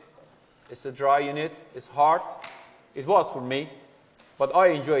unit. It's a dry unit. It's hard. It was for me, but I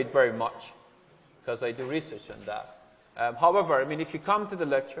enjoy it very much because I do research on that. However, I mean, if you come to the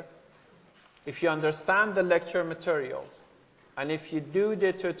lecture, if you understand the lecture materials, and if you do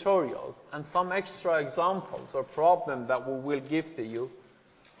the tutorials and some extra examples or problems that we will give to you,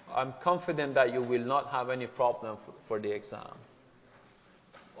 I'm confident that you will not have any problem for the exam.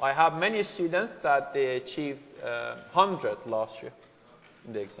 I have many students that they achieved 100 last year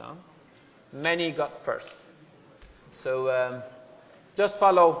in the exam. Many got first. So just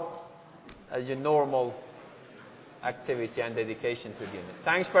follow your normal activity and dedication to the unit.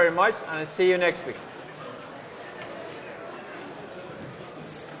 Thanks very much, and I'll see you next week.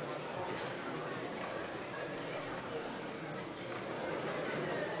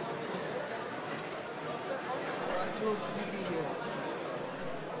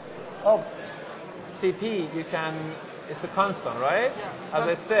 Oh, CP, you can, it's a constant, right? Yeah. As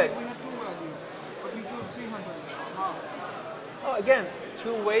I said. We have two values, but we chose 300. How? Oh, again,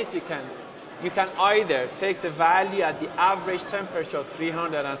 two ways you can. You can either take the value at the average temperature of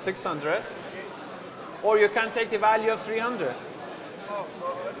 300 and 600, or you can take the value of 300. Oh,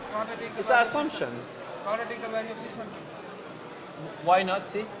 can't I take the It's an assumption. Can't I take the value of 600? Why not,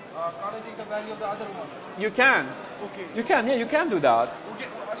 see? Can't I take the value of the other one? You can. Okay. You can, yeah, you can do that. Okay,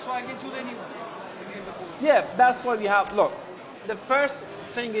 so I can choose anyone. Yeah, that's what we have. Look, the first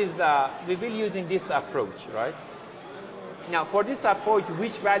thing is that we will be using this approach, right? Now, for this approach,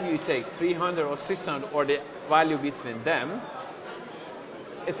 which value you take, 300 or 600, or the value between them,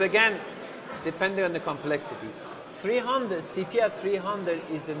 it's again depending on the complexity. 300, CP at 300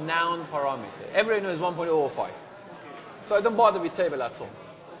 is a noun parameter. Everyone knows 1.05. So I don't bother with table at all.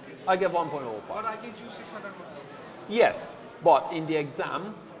 I get 1.05. But I can choose 600. Yes, but in the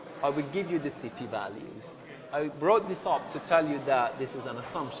exam, I will give you the CP values. I brought this up to tell you that this is an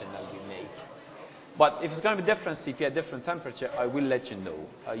assumption that we make. But if it's going to be different CP at different temperature, I will let you know.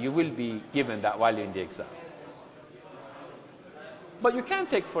 You will be given that value in the exam. But you can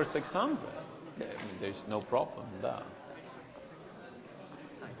take for 600. I mean, there's no problem with that.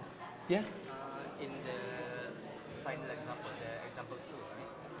 Yeah? In the final example, the example 2,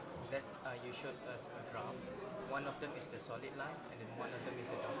 right? That you showed us a graph. One of them is the solid line, and then one of them is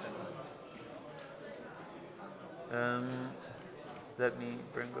the dotted line. Let me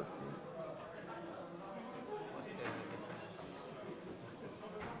bring up. What's the difference?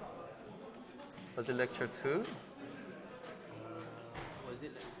 Was it lecture 2? Was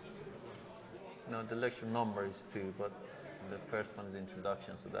it? No, the lecture number is 2, but the first one is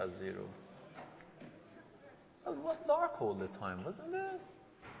introduction, so that's 0. Oh, it was dark all the time, wasn't it?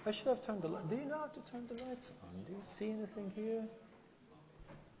 I should have turned the light. Do you know how to turn the lights on? Do you see anything here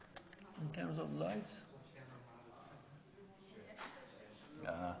in terms of lights?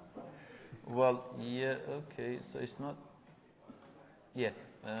 Well, yeah, okay, so it's not, yeah.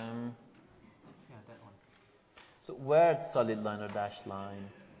 Yeah, that one. So where solid line or dashed line?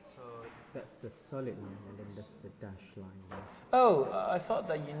 So that's the solid line, and then that's the dashed line there. Oh, I thought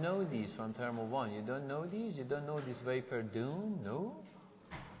that you know these from Thermal 1. You don't know these? You don't know this vapor dune? No?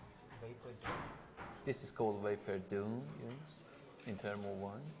 Vapor dune. This is called vapor dune, yes. In Thermal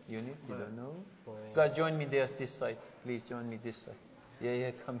 1 unit, you don't know? For Guys, join me there, this side. Please join me this side. Yeah,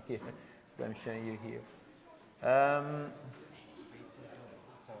 yeah, come here. So I'm showing you here.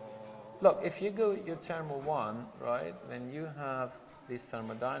 Look, if you go your Thermal 1, right, when you have this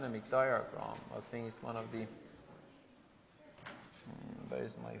thermodynamic diagram, I think it's one of the, where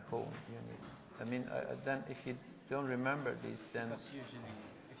is my home unit? I mean, then if you don't remember this, then... Because usually,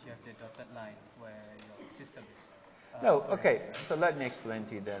 if you have the dotted line where your system is... No, okay, so let me explain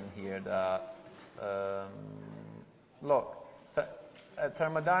to you then here that, look,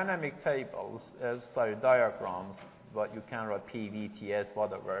 thermodynamic tables, diagrams, but you can write PV, TS,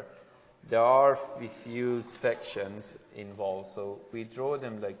 whatever, there are a few sections involved, so we draw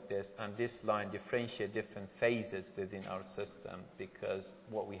them like this, and this line differentiates different phases within our system, because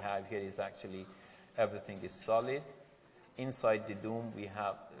what we have here is actually everything is solid. Inside the dome we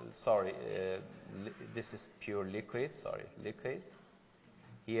have, this is pure liquid, liquid.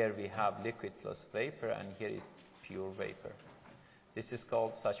 Here we have liquid plus vapor, and here is pure vapor. This is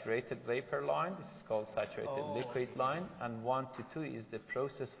called saturated vapor line, this is called saturated liquid line, and 1 to 2 is the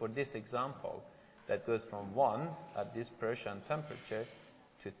process for this example that goes from 1 at this pressure and temperature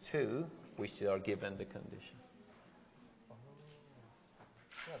to 2, which are given the condition.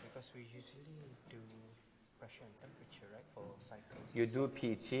 Yeah, because we usually do pressure and temperature, right, for cycles. You do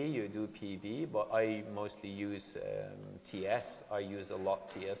PT, you do PV, but I mostly use TS. I use a lot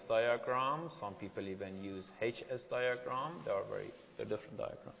TS diagram. Some people even use HS diagram. They're different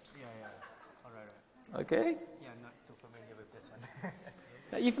diagrams. Yeah, yeah. All right. Okay? Yeah, I'm not too familiar with this one.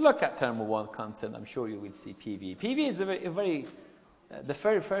 Now, if you look at Thermal 1 content, I'm sure you will see PV. PV is the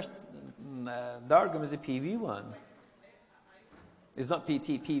very first diagram is a PV one. It's not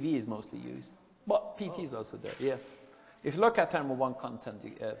PT, PV is mostly used. But PT is also there, yeah. If you look at Thermal 1 content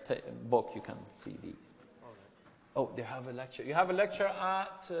book, you can see these. Oh, they have a lecture. You have a lecture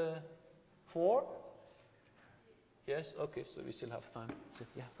at 4? Yes? Okay, so we still have time. So,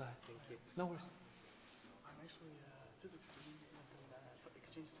 yeah, go ahead. Thank you. No worries. I'm actually a physics student and for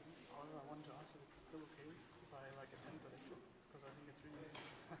exchange student. However, I wanted to ask if it's still okay if I attend the lecture, because I think it's really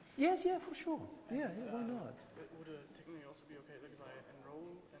Yes, yeah, for sure. Yeah, why not? Would it technically also be okay if I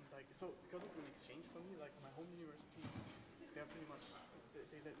enroll and so because it's an exchange for me, like my home university, they're pretty much they're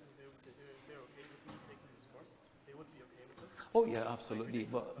okay with me taking this course. They would be okay with this. Oh yeah, absolutely.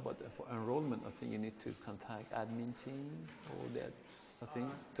 But for enrollment, I think you need to contact admin team or that, I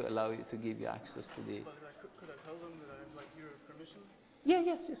think, to allow you to give you access to the. But could I tell them that I have your permission? Yeah,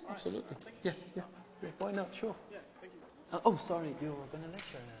 yes, absolutely. Yeah. Great. Why not? Sure. Yeah, thank you. Oh, sorry, you were going to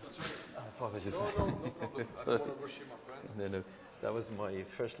lecture now. That's right. Apologies. No problem. I don't want to rush you, my friend. No. That was my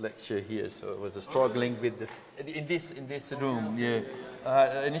first lecture here, so I was struggling with in this room. Yeah.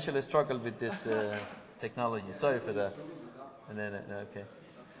 Initially struggled with this technology. Sorry for that. And then okay.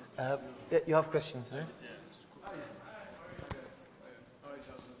 Yeah, you have questions, right? So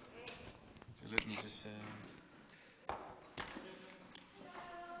let me just.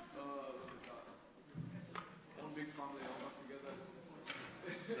 One big family all got together.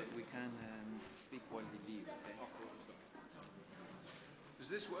 We can speak while we leave. Okay? Does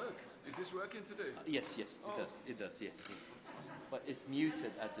this work? Is this working today? Yes, it does, yeah. But it's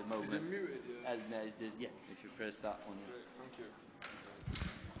muted at the moment. Is it muted? Yeah. And there's this, if you press that one. Great, thank you.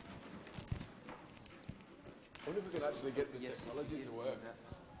 I wonder if we could actually get the technology to work.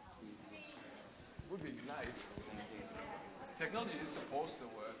 Would be nice. Technology is supposed to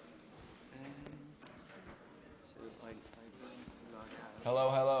work.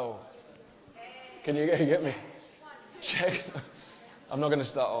 Hello. Can you get me? Check. I'm not going to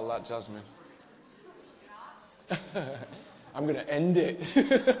start all that, Jasmine. I'm going to end it.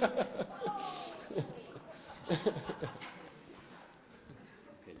 Okay,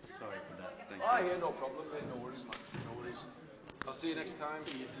 sorry for that. Thank you. Yeah, no problem, mate. No worries, man. No worries. I'll see you next time.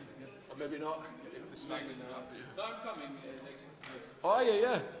 Or maybe not, if the snacks are after you. No, I'm coming next. Oh,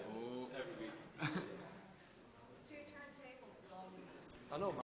 yeah. Oh, every week. I know, man.